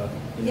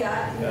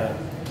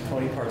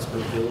 20 parts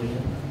per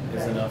billion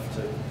is enough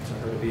to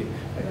her to be.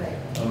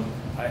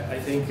 I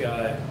think,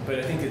 but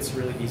I think it's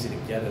really easy to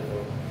get it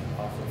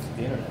off of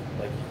the internet.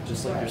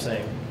 Just like you're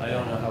saying, I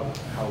don't know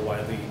how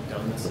widely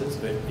done this is,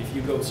 but if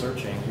you go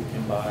searching, you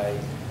can buy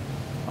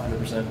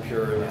 100%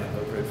 pure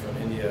grid from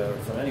India or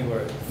from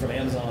anywhere, from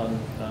Amazon,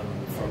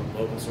 from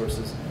local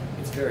sources.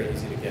 It's very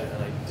easy to get,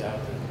 and I doubt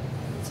that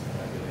it's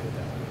regulated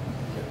that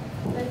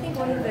way. I think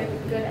one of the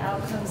good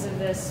outcomes of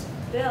this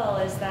bill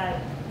is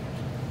that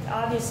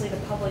obviously the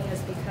public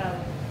has become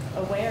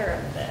aware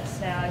of this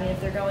now. I mean, if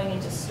they're going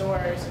into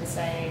stores and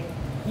saying,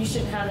 you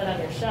shouldn't have that on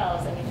your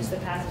shelves, I mean, just the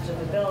passage of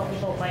the bill,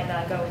 people might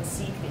not go and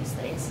seek these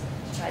things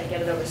to try to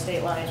get it over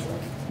state lines and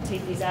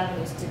take these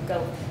avenues to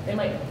go. They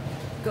might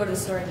go to the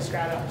store and just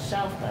grab it off the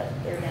shelf, but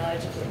they're now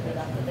educated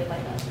enough that they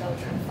might not go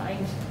try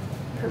and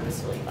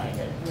purposefully find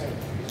it. Right.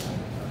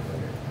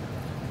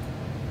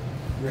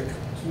 Rick,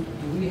 do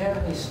we have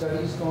any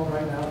studies going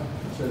right now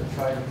to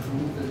try to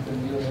prove that the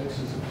neonics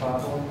is a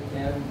problem?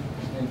 And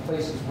in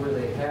places where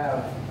they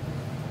have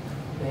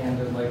banned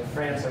it, like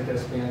France, I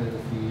guess, banned it a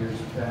few years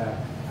back.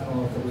 I don't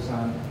know if it was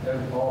on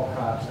all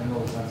crops. I know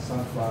it was on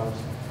sunflowers.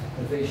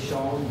 Have they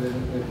shown that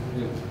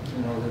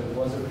it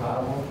was a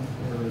problem,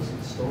 or is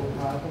it still a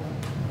problem?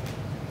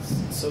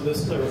 So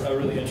this is a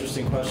really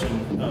interesting question.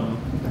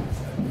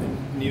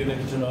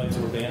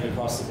 Neonicotinoids were banned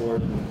across the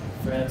board in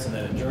France and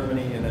then in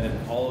Germany and then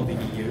in all of the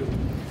EU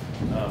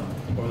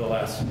over the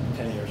last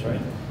 10 years,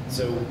 right?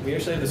 So we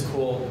actually have this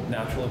cool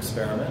natural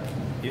experiment.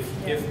 If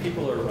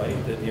people are right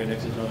that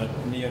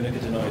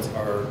neonicotinoids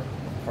are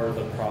part of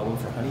the problem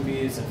for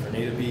honeybees and for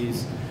native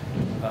bees,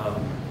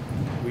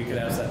 we could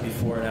ask that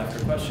before and after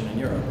question in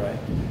Europe, right?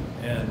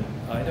 And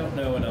I don't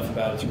know enough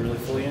about it to really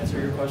fully answer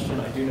your question.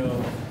 I do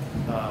know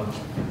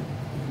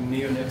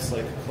neonics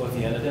like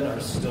clothianidin are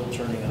still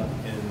turning up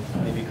in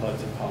honeybee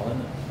collected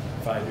pollen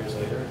 5 years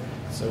later.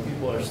 So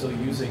people are still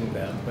using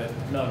them, but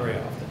not very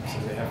often. So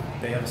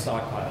they have a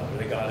stockpile, or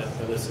they got it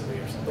illicitly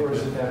or something. Or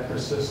is it that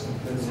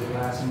persistent? Does it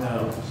last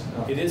months?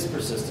 No, it is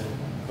persistent,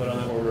 but on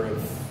the order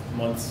of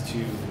months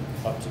to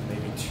up to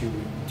maybe two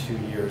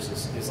years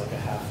is like a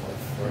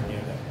half-life for a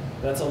neonic.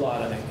 That's a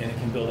lot, and it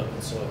can build up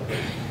in soil.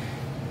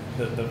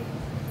 But the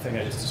thing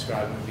I just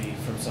described would be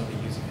from somebody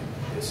using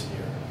it this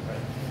year,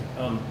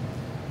 right?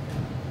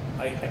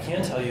 I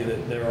can tell you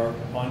that there are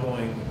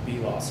ongoing bee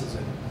losses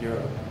in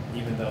Europe,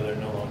 even though they're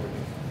no longer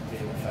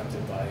being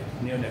affected by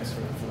neonics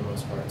for the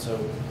most part. So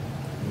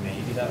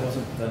maybe that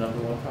wasn't the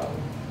 #1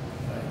 problem.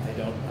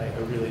 I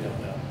really don't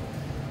know.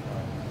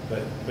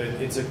 But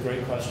it's a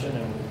great question,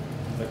 and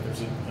like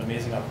there's an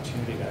amazing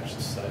opportunity to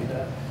actually study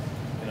that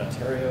in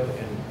Ontario,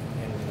 in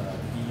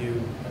EU,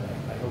 and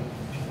I hope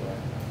people are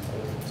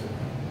looking to.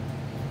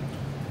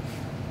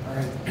 All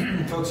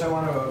right, folks, I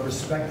want to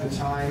respect the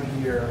time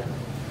here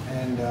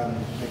and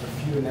make a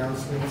few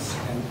announcements.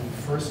 And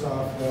first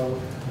off, though,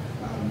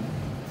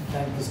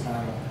 thank this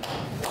panel.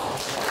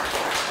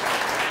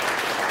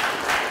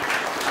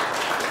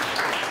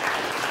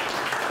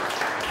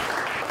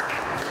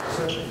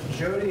 So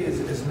Jody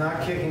is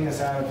not kicking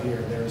us out of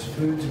here. There's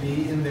food to be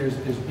eaten. There's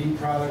bee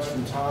products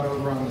from Todd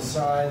over on the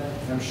side.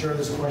 And I'm sure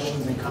there's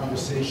questions and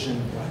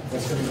conversation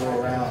that's going to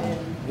go around.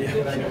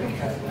 But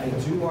I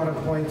do want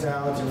to point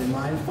out and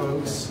remind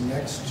folks,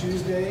 next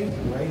Tuesday,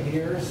 right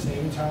here,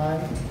 same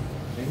time,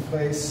 same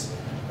place,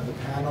 the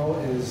panel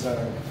is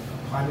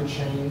climate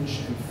change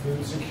and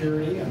food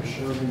security. I'm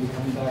sure we're going to be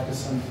coming back to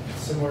some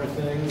similar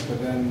things, but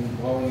then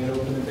blowing it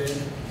open a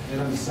bit. Then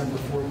on December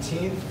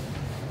 14th,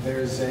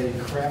 there's a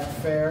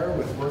craft fair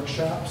with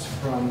workshops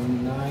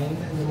from 9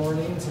 in the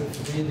morning to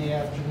 3 in the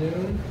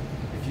afternoon.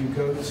 If you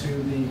go to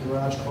the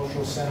Garage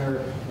Cultural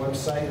Center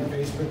website and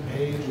Facebook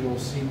page, you'll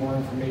see more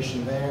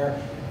information there.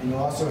 And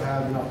you'll also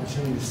have an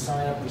opportunity to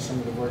sign up for some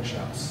of the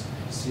workshops,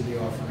 to see the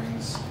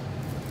offerings.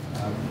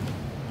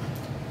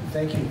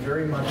 Thank you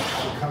very much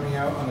for coming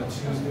out on a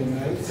Tuesday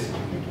night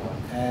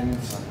and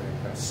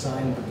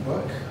sign the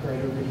book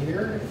right over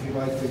here. If you'd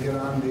like to get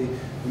on the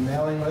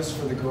mailing list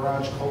for the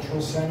Garage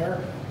Cultural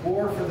Center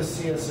or for the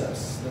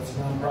CSS. That's a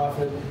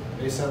nonprofit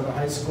based out of the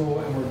high school,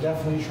 and we're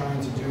definitely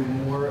trying to do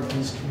more of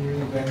these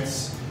community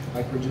events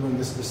like we're doing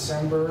this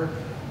December.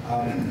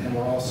 And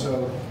we're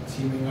also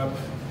teaming up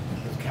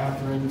with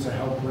Catherine to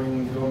help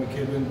bring Bill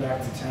McKibben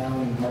back to town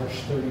on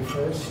March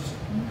 31st,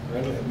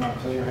 right at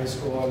Montpelier High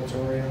School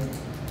Auditorium.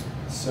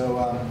 So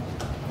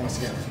thanks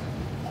again.